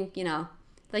 And I think,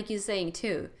 like you're saying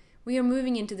too, we are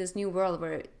moving into this new world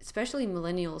where especially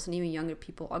millennials and even younger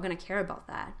people are going to care about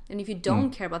that. And if you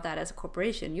don't care about that as a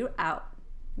corporation, you're out.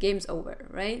 Game's over,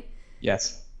 right?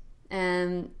 Yes.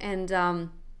 And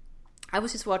I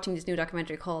was just watching this new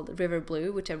documentary called River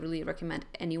Blue, which I really recommend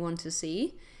anyone to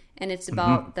see. and it's Hmm.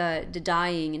 about the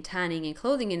dyeing and tanning and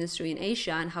clothing industry in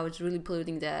Asia and how it's really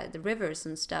polluting the rivers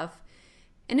and stuff.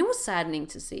 And it was saddening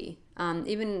to see.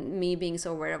 Even me being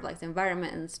so aware of like the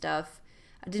environment and stuff,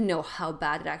 I didn't know how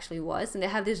bad it actually was. And they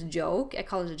have this joke. I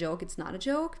call it a joke. It's not a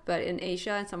joke, but in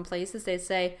Asia, in some places, they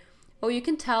say, "Oh, you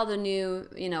can tell the new,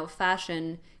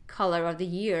 fashion color of the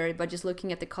year by just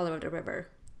looking at the color of the river."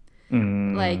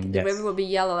 Like the river Yes. will be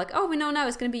yellow. Like, oh, we know now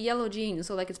it's gonna be yellow jeans.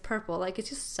 So like it's purple. Like it's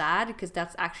just sad because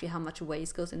that's actually how much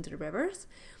waste goes into the rivers.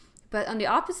 But on the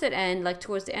opposite end, like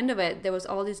towards the end of it, there was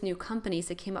all these new companies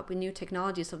that came up with new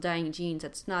technologies of dyeing jeans.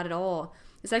 That's not at all.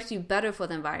 It's actually better for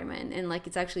the environment, and like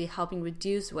it's actually helping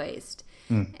reduce waste.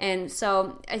 Mm. And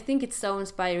so I think it's so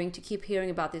inspiring to keep hearing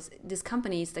about these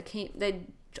companies that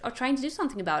are trying to do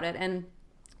something about it. And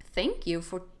thank you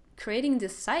for creating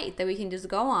this site that we can just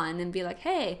go on and be like,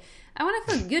 hey, I want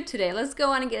to feel good today. Let's go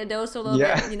on and get a dose of a little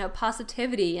Yeah. bit,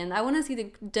 positivity. And I want to see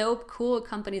the dope, cool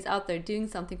companies out there doing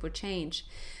something for change.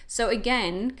 So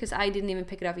again, because I didn't even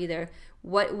pick it up either,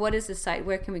 what is the site?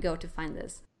 Where can we go to find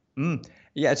this? Mm.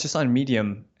 Yeah, it's just on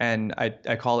Medium, and I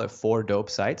call it Four Dope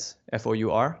Sites, Four.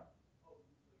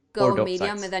 Four Go Dope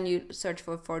Medium, and Sites. then you search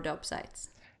for four dope sites.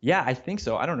 Yeah, I think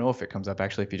so. I don't know if it comes up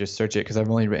actually if you just search it because I've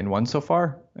only written one so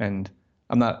far, and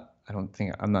I don't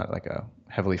think I'm not like a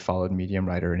heavily followed Medium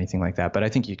writer or anything like that, but I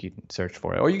think you can search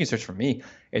for it, or you can search for me.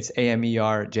 It's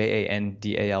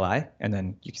AmerJandali, and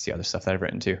then you can see other stuff that I've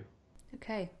written too.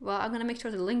 Okay, well, I'm gonna make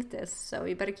sure to link this, so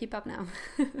you better keep up now.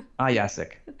 Ah, yeah,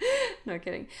 sick. No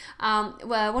kidding.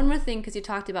 Well, one more thing, because you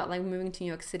talked about like moving to New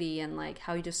York City and like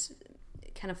how you just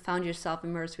kind of found yourself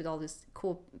immersed with all these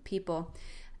cool people.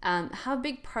 How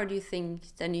big part do you think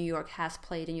that New York has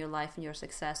played in your life and your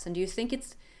success? And do you think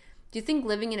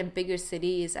living in a bigger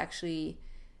city is actually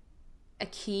a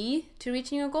key to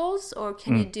reaching your goals, or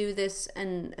can you Mm. do this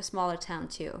in a smaller town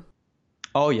too?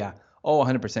 Oh yeah. Oh,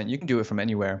 100%. You can do it from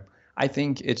anywhere. I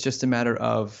think it's just a matter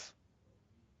of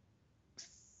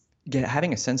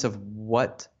having a sense of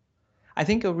what. I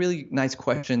think a really nice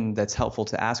question that's helpful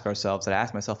to ask ourselves, that I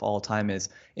ask myself all the time, is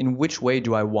in which way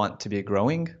do I want to be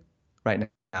growing right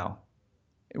now?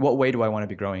 In what way do I want to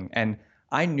be growing? And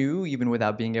I knew, even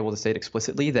without being able to say it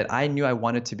explicitly, that I knew I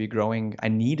wanted to be growing. I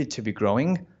needed to be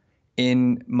growing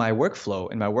in my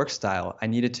workflow, in my work style. I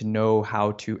needed to know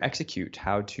how to execute,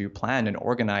 how to plan and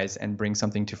organize and bring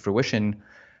something to fruition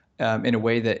in a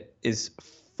way that is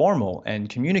formal and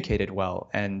communicated well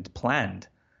and planned.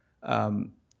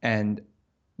 And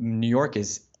New York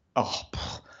is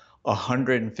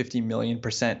 150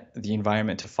 million% the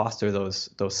environment to foster those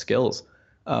skills.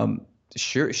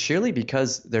 Surely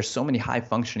because there's so many high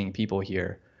functioning people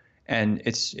here, and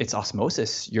it's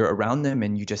osmosis. You're around them,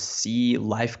 and you just see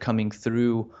life coming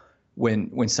through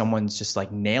when someone's just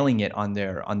like nailing it on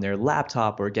their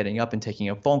laptop or getting up and taking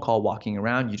a phone call, walking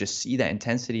around. You just see that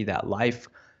intensity, that life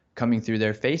coming through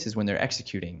their faces when they're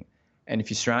executing. And if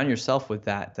you surround yourself with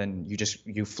that, then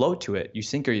you float to it. You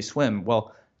sink or you swim.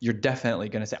 Well, you're definitely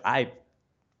going to say, I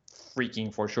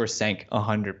freaking for sure sank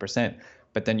 100%.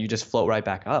 But then you just float right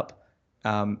back up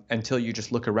until you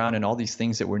just look around and all these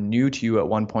things that were new to you at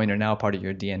one point are now part of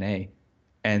your DNA.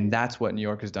 And that's what New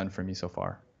York has done for me so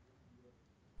far.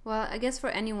 Well, I guess for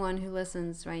anyone who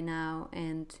listens right now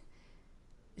and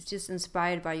is just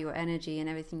inspired by your energy and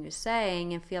everything you're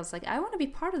saying and feels like I want to be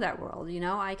part of that world,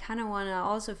 I kind of want to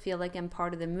also feel like I'm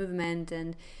part of the movement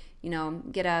and,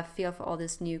 get a feel for all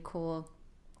this new cool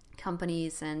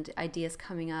companies and ideas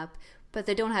coming up, but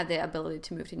they don't have the ability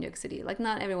to move to New York City. Like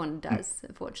not everyone does,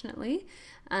 unfortunately.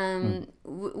 Mm.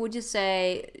 Would you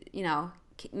say,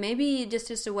 maybe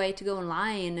just a way to go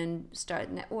online and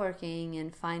start networking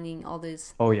and finding all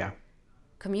these Oh, yeah.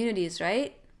 communities,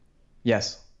 right?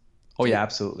 Yes. Oh, Do yeah, you,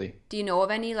 absolutely. do you know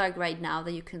of any like right now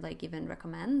that you can like even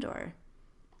recommend or?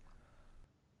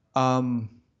 Um,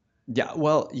 yeah,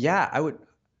 well, yeah,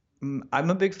 I'm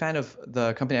a big fan of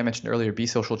the company I mentioned earlier, Be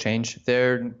Social Change.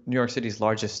 They're New York City's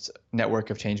largest network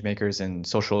of change makers and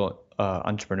social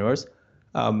entrepreneurs.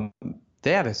 Um,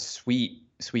 they have a sweet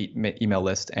email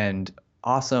list and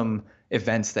awesome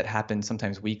events that happen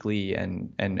sometimes weekly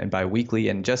and bi-weekly.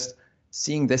 And just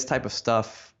seeing this type of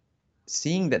stuff,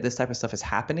 seeing that this type of stuff is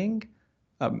happening,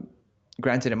 um,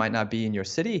 granted, it might not be in your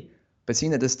city, but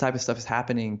seeing that this type of stuff is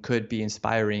happening could be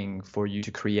inspiring for you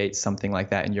to create something like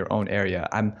that in your own area.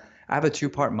 I have a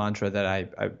two-part mantra that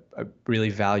I really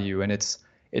value, and it's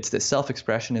that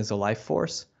self-expression is a life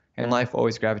force, and life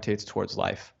always gravitates towards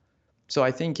life. So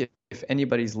I think if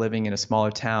anybody's living in a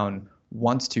smaller town,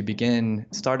 wants to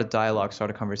start a dialogue,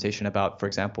 start a conversation about, for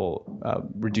example,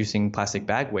 reducing plastic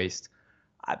bag waste,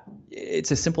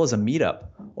 it's as simple as a meetup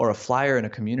or a flyer in a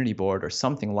community board or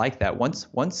something like that.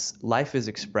 Once life is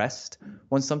expressed,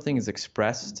 once something is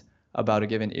expressed about a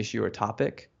given issue or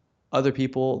topic, other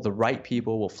people, the right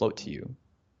people, will float to you.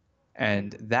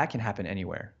 And that can happen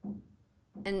anywhere.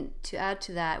 And to add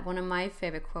to that, one of my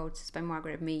favorite quotes is by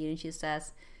Margaret Mead, and she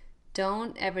says,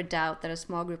 "Don't ever doubt that a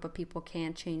small group of people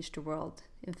can't change the world.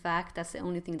 In fact, that's the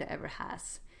only thing that ever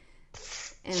has."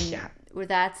 And Yeah. with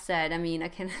that said, I mean, I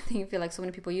kind of feel like so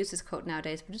many people use this quote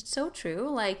nowadays, but it's so true.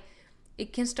 Like,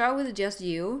 it can start with just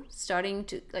you starting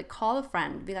to like call a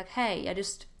friend, be like, "Hey, I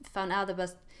just found out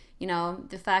about,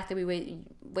 the fact that we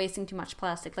wasting too much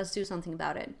plastic. Let's do something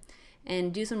about it."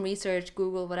 And do some research,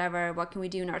 Google, whatever. What can we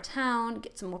do in our town?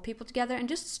 Get some more people together and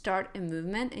just start a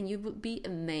movement, and you will be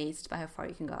amazed by how far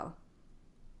you can go.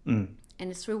 Mm. And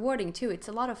it's rewarding too. It's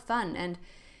a lot of fun, and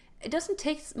it doesn't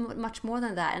take much more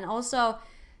than that. And also,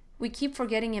 we keep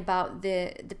forgetting about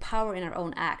the power in our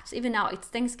own acts. Even now, it's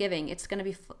Thanksgiving. It's going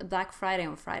to be Black Friday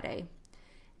on Friday,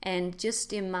 and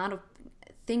just the amount of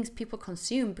things people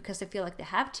consume because they feel like they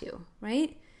have to,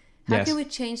 right? How Yes. can we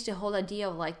change the whole idea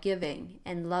of like giving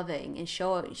and loving and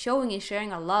showing and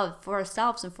sharing our love for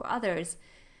ourselves and for others?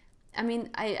 I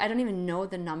mean, I don't even know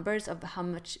the numbers of how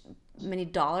many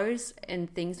dollars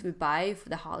and things we buy for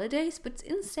the holidays, but it's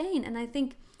insane. And I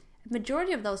think the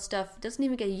majority of those stuff doesn't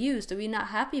even get used, or we're not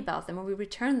happy about them, or we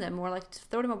return them, or like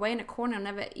throw them away in a corner and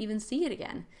never even see it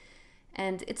again.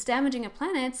 And it's damaging our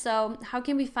planet. So how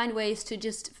can we find ways to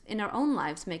just in our own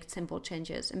lives make simple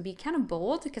changes and be kind of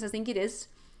bold? Because I think it is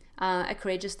a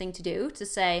courageous thing to do, to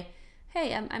say,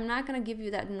 "Hey, I'm not going to give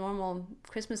you that normal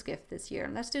Christmas gift this year.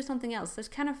 Let's do something else. Let's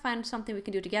kind of find something we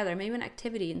can do together, maybe an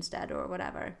activity instead or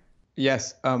whatever."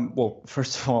 Yes. Well,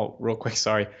 first of all, real quick,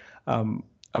 sorry.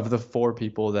 Of the 4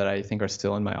 people that I think are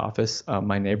still in my office,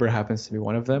 my neighbor happens to be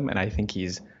one of them, and I think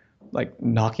he's like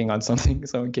knocking on something.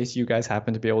 So in case you guys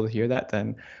happen to be able to hear that,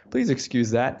 then please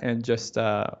excuse that, and just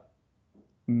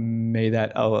may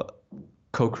that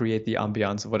co-create the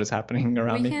ambiance of what is happening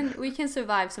around me. We can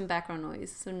survive some background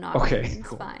noise, so not Okay, it's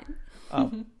cool.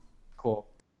 fine. Cool.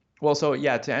 Well, so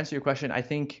yeah, to answer your question, I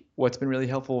think what's been really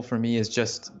helpful for me is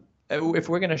just, if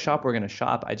we're going to shop, we're going to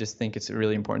shop. I just think it's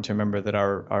really important to remember that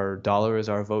our dollar is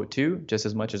our vote too, just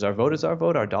as much as our vote is our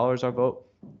vote, our dollar is our vote.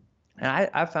 And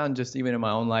I found, just even in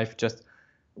my own life, just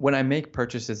when I make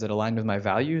purchases that align with my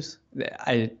values,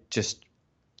 it just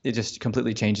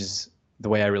completely changes the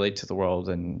way I relate to the world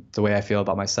and the way I feel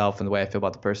about myself and the way I feel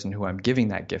about the person who I'm giving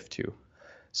that gift to.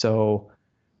 So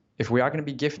if we are going to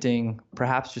be gifting,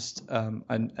 perhaps just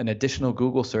an additional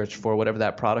Google search for whatever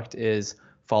that product is,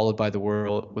 followed by the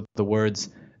words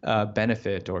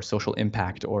benefit or social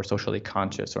impact or socially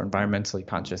conscious or environmentally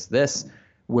conscious. This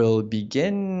will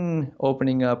begin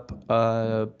opening up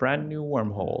a brand new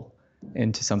wormhole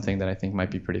into something that I think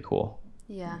might be pretty cool.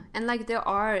 Yeah, and like there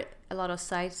are a lot of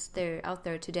sites out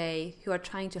there today who are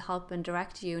trying to help and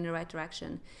direct you in the right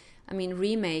direction. I mean,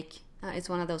 Remake is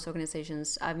one of those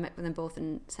organizations. I've met with them both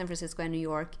in San Francisco and New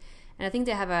York, and I think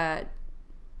they have a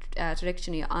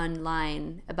trajectory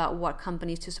online about what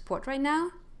companies to support right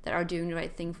now that are doing the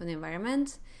right thing for the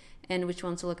environment and which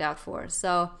ones to look out for.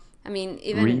 So, I mean,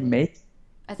 even Remake?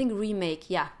 I think Remake,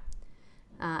 yeah.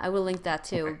 I will link that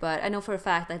too, Okay. but I know for a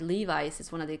fact that Levi's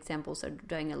is one of the examples that are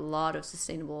doing a lot of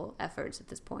sustainable efforts at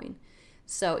this point.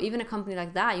 So even a company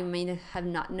like that you may have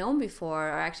not known before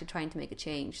are actually trying to make a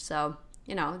change. So,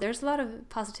 there's a lot of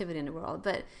positivity in the world.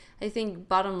 But I think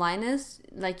bottom line is,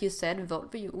 like you said,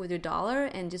 vote with your dollar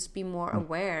and just be more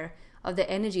aware of the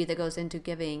energy that goes into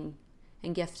giving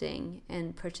and gifting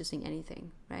and purchasing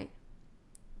anything, right?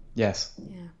 Yes.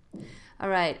 Yeah. All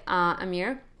right,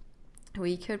 Amer.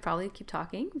 We could probably keep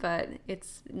talking, but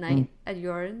it's night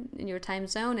in your time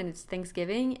zone, and it's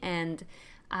Thanksgiving, and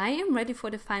I am ready for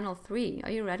the final 3. Are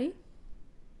you ready?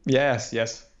 Yes.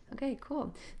 Okay,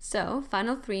 cool. So,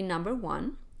 final 3, number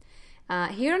 1.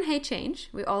 Here on Hey Change,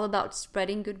 we're all about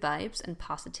spreading good vibes and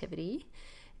positivity.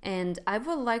 And I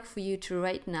would like for you to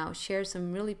right now share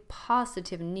some really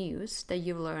positive news that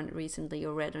you've learned recently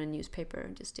or read on a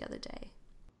newspaper just the other day.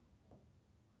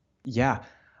 Yeah.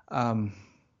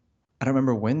 I don't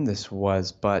remember when this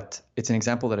was, but it's an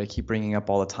example that I keep bringing up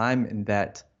all the time, in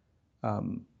that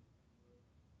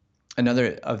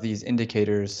another of these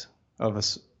indicators of a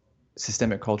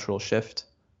systemic cultural shift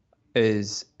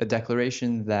is a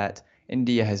declaration that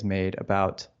India has made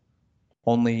about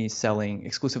only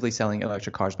exclusively selling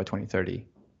electric cars by 2030.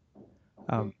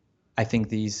 I think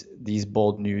these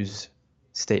bold news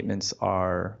statements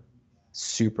are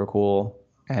super cool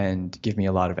and give me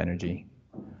a lot of energy.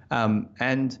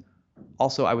 And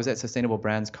also, I was at Sustainable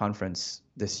Brands Conference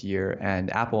this year,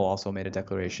 and Apple also made a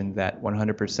declaration that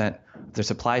 100% of their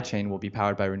supply chain will be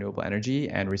powered by renewable energy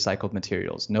and recycled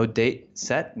materials. No date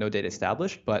set, no date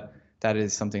established, but that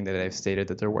is something that they've stated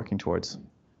that they're working towards.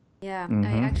 Yeah,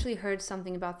 I actually heard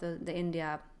something about the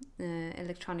India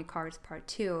electronic cars part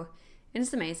too. And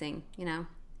it's amazing, you know.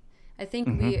 I think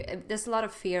there's a lot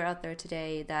of fear out there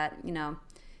today that, you know,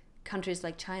 countries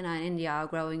like China and India are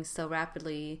growing so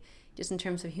rapidly just in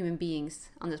terms of human beings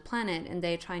on this planet, and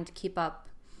they're trying to keep up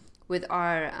with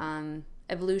our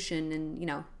evolution and, you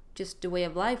know, just the way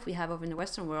of life we have over in the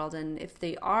Western world. And if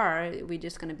they are, we're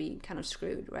just going to be kind of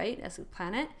screwed, right, as a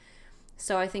planet.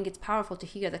 So I think it's powerful to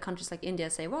hear that countries like India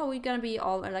say, well, we're going to be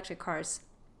all electric cars.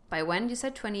 By when, you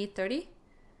said, 2030?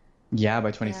 Yeah,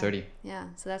 by 2030. Yeah,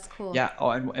 so that's cool. Yeah, oh,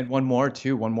 and one more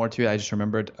too, I just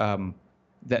remembered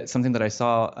that something that I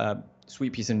saw,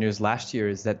 sweet piece of news last year,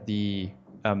 is that the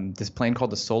this plane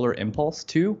called the Solar Impulse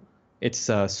 2, it's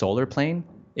a solar plane.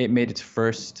 It made its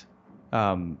first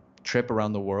trip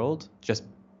around the world just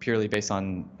purely based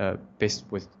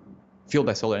with fueled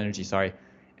by solar energy, sorry.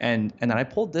 And then I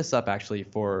pulled this up actually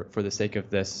for the sake of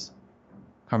this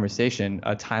conversation,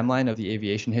 a timeline of the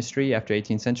aviation history after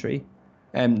 18th century.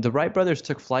 And the Wright brothers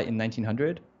took flight in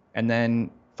 1900, and then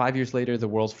 5 years later, the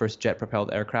world's first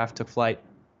jet-propelled aircraft took flight,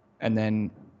 and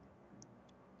then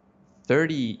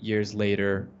 30 years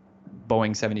later,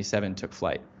 Boeing 77 took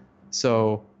flight.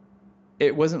 So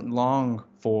it wasn't long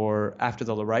after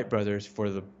the Wright brothers for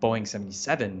the Boeing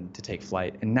 77 to take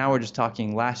flight. And now we're just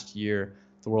talking last year,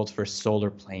 the world's first solar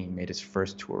plane made its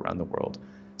first tour around the world.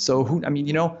 So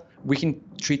we can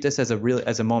treat this as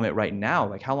a moment right now.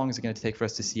 Like, how long is it going to take for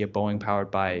us to see a Boeing powered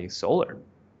by solar?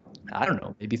 I don't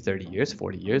know, maybe 30 years,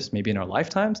 40 years, maybe in our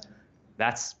lifetimes.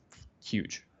 That's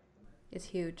huge. It's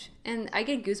huge. And I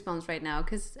get goosebumps right now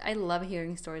because I love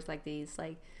hearing stories like these.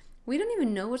 Like, we don't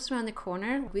even know what's around the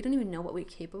corner. We don't even know what we're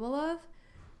capable of.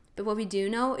 But what we do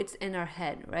know, it's in our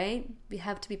head, right? We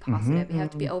have to be positive. We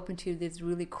have to be open to these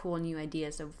really cool new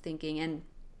ideas of thinking. And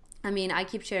I mean, I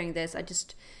keep sharing this. I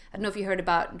don't know if you heard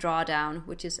about Drawdown,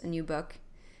 which is a new book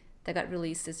that got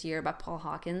released this year by Paul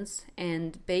Hawkins.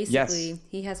 And basically,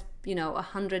 he has,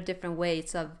 100 different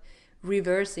ways of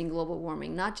reversing global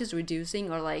warming, not just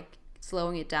reducing or like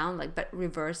slowing it down, but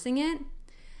reversing it.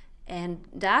 And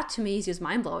that to me is just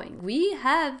mind-blowing. We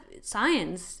have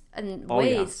science and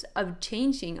ways of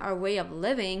changing our way of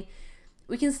living.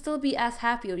 We can still be as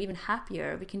happy or even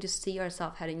happier. We can just see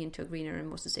ourselves heading into a greener and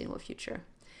more sustainable future.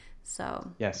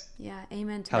 So yes, yeah,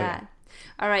 amen to that.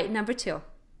 All right, number 2.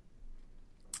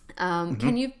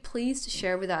 Can you please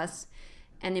share with us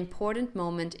an important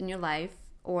moment in your life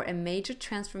or a major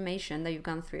transformation that you've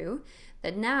gone through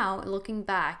that now, looking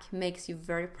back, makes you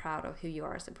very proud of who you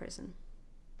are as a person?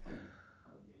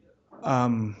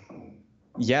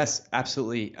 Yes,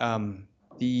 absolutely.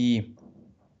 The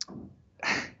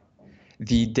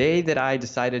day that I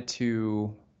decided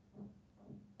to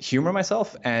humor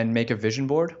myself and make a vision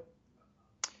board,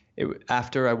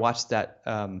 after I watched that,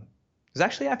 it was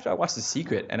actually after I watched The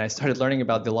Secret and I started learning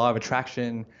about the law of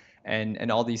attraction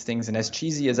and all these things. And as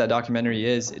cheesy as that documentary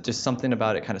is, it just something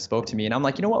about it kind of spoke to me. And I'm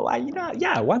like, you know what? Why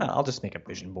not? I'll just make a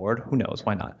vision board. Who knows?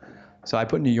 Why not? So I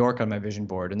put New York on my vision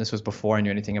board, and this was before I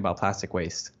knew anything about plastic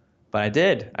waste. But I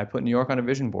did. I put New York on a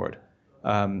vision board,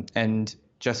 and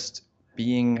just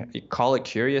call it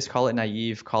curious, call it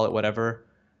naive, call it whatever,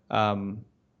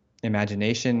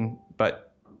 imagination,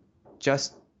 but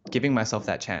just giving myself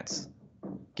that chance,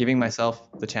 giving myself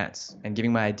the chance, and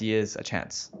giving my ideas a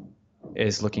chance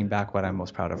is, looking back, what I'm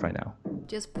most proud of right now.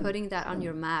 Just putting that on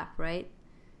your map, right?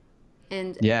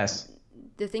 And yes.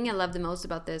 The thing I love the most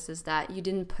about this is that you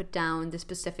didn't put down the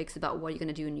specifics about what you're going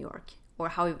to do in New York or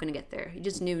how you're going to get there. You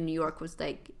just knew New York was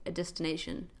like a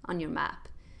destination on your map.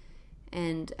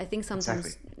 And I think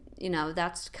sometimes,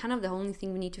 that's kind of the only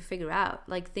thing we need to figure out.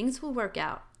 Like, things will work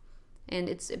out. And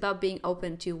it's about being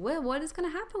open to, well, what is going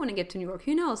to happen when I get to New York?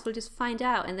 Who knows? We'll just find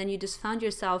out. And then you just found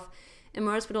yourself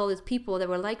immersed with all these people that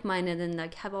were like-minded and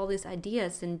like have all these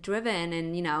ideas and driven,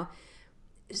 and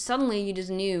suddenly you just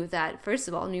knew that, first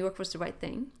of all, New York was the right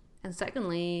thing, and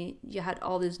secondly, you had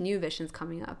all these new visions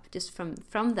coming up just from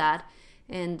that.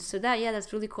 And so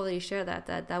that's really cool that you share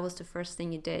that was the first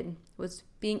thing you did, was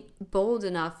being bold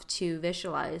enough to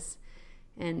visualize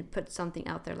and put something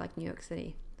out there like New York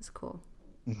City. It's cool.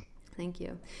 Thank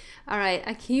you. All right.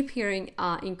 I keep hearing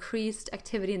increased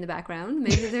activity in the background.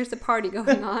 Maybe there's a party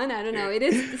going on. I don't know. It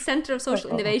is the center of social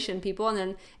innovation, people. And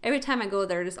then every time I go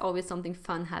there, there's always something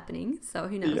fun happening. So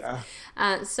who knows?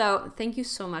 Yeah. So thank you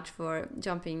so much for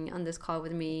jumping on this call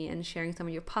with me and sharing some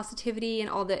of your positivity and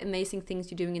all the amazing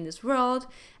things you're doing in this world.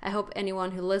 I hope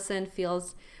anyone who listened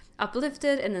feels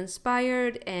uplifted and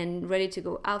inspired and ready to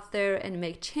go out there and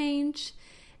make change.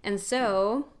 And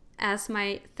so, as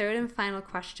my third and final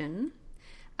question,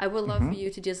 I would love for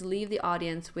you to just leave the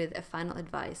audience with a final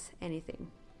advice, anything,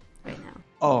 right now.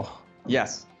 Oh,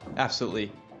 yes,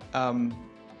 absolutely.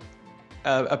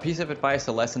 A piece of advice,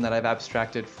 a lesson that I've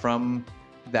abstracted from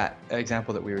that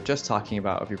example that we were just talking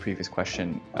about of your previous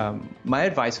question. My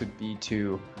advice would be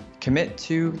to commit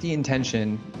to the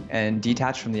intention and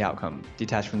detach from the outcome,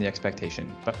 detach from the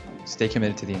expectation, but stay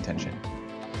committed to the intention.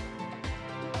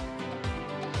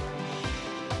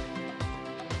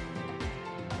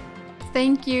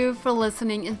 Thank you for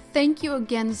listening, and thank you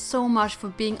again so much for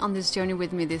being on this journey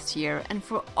with me this year and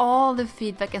for all the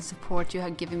feedback and support you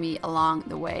have given me along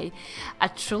the way. I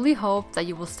truly hope that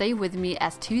you will stay with me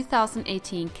as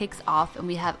 2018 kicks off and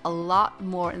we have a lot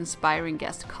more inspiring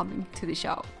guests coming to the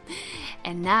show.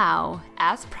 And now,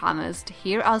 as promised,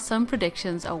 here are some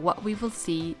predictions of what we will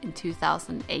see in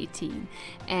 2018.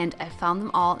 And I found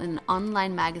them all in an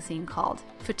online magazine called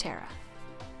Futera.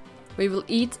 We will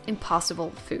eat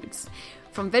impossible foods,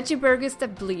 from veggie burgers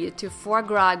that bleed to foie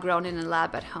gras grown in a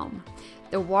lab at home.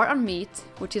 The war on meat,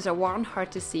 which is a war on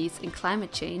heart disease and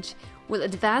climate change, will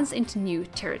advance into new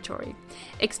territory.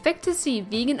 Expect to see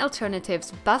vegan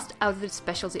alternatives bust out of the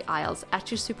specialty aisles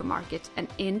at your supermarket and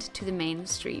into the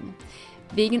mainstream.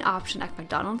 Vegan option at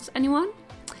McDonald's, anyone?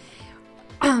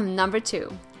 Number 2,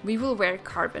 we will wear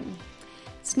carbon.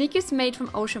 Sneakers made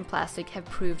from ocean plastic have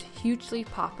proved hugely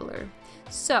popular.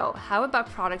 So, how about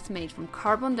products made from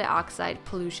carbon dioxide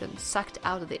pollution sucked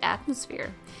out of the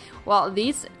atmosphere? Well,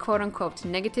 these quote-unquote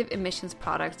negative emissions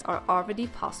products are already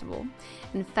possible,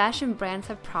 and fashion brands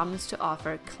have promised to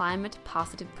offer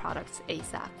climate-positive products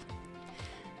ASAP.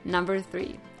 Number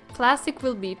 3. Plastic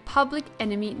will be public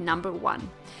enemy number 1.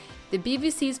 The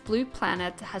BBC's Blue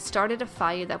Planet has started a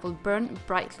fire that will burn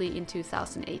brightly in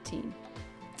 2018.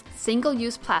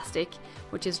 Single-use plastic,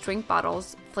 which is drink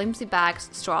bottles, flimsy bags,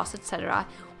 straws, etc.,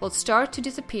 will start to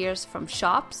disappear from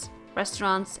shops,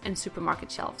 restaurants, and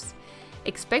supermarket shelves.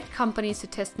 Expect companies to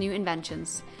test new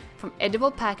inventions, from edible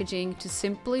packaging to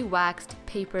simply waxed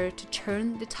paper to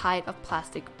turn the tide of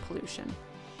plastic pollution.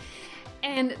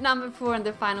 And number 4, and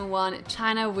the final one,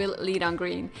 China will lead on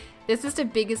green. This is the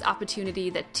biggest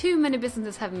opportunity that too many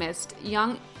businesses have missed.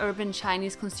 Young urban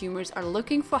Chinese consumers are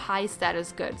looking for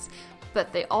high-status goods,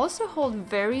 but they also hold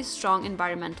very strong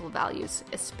environmental values,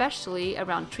 especially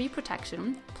around tree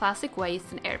protection, plastic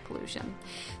waste, and air pollution.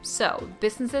 So,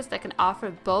 businesses that can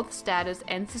offer both status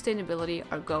and sustainability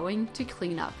are going to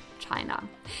clean up China.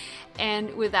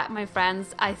 And with that, my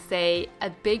friends, I say a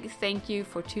big thank you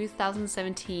for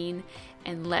 2017,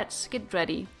 and let's get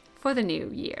ready for the new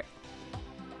year.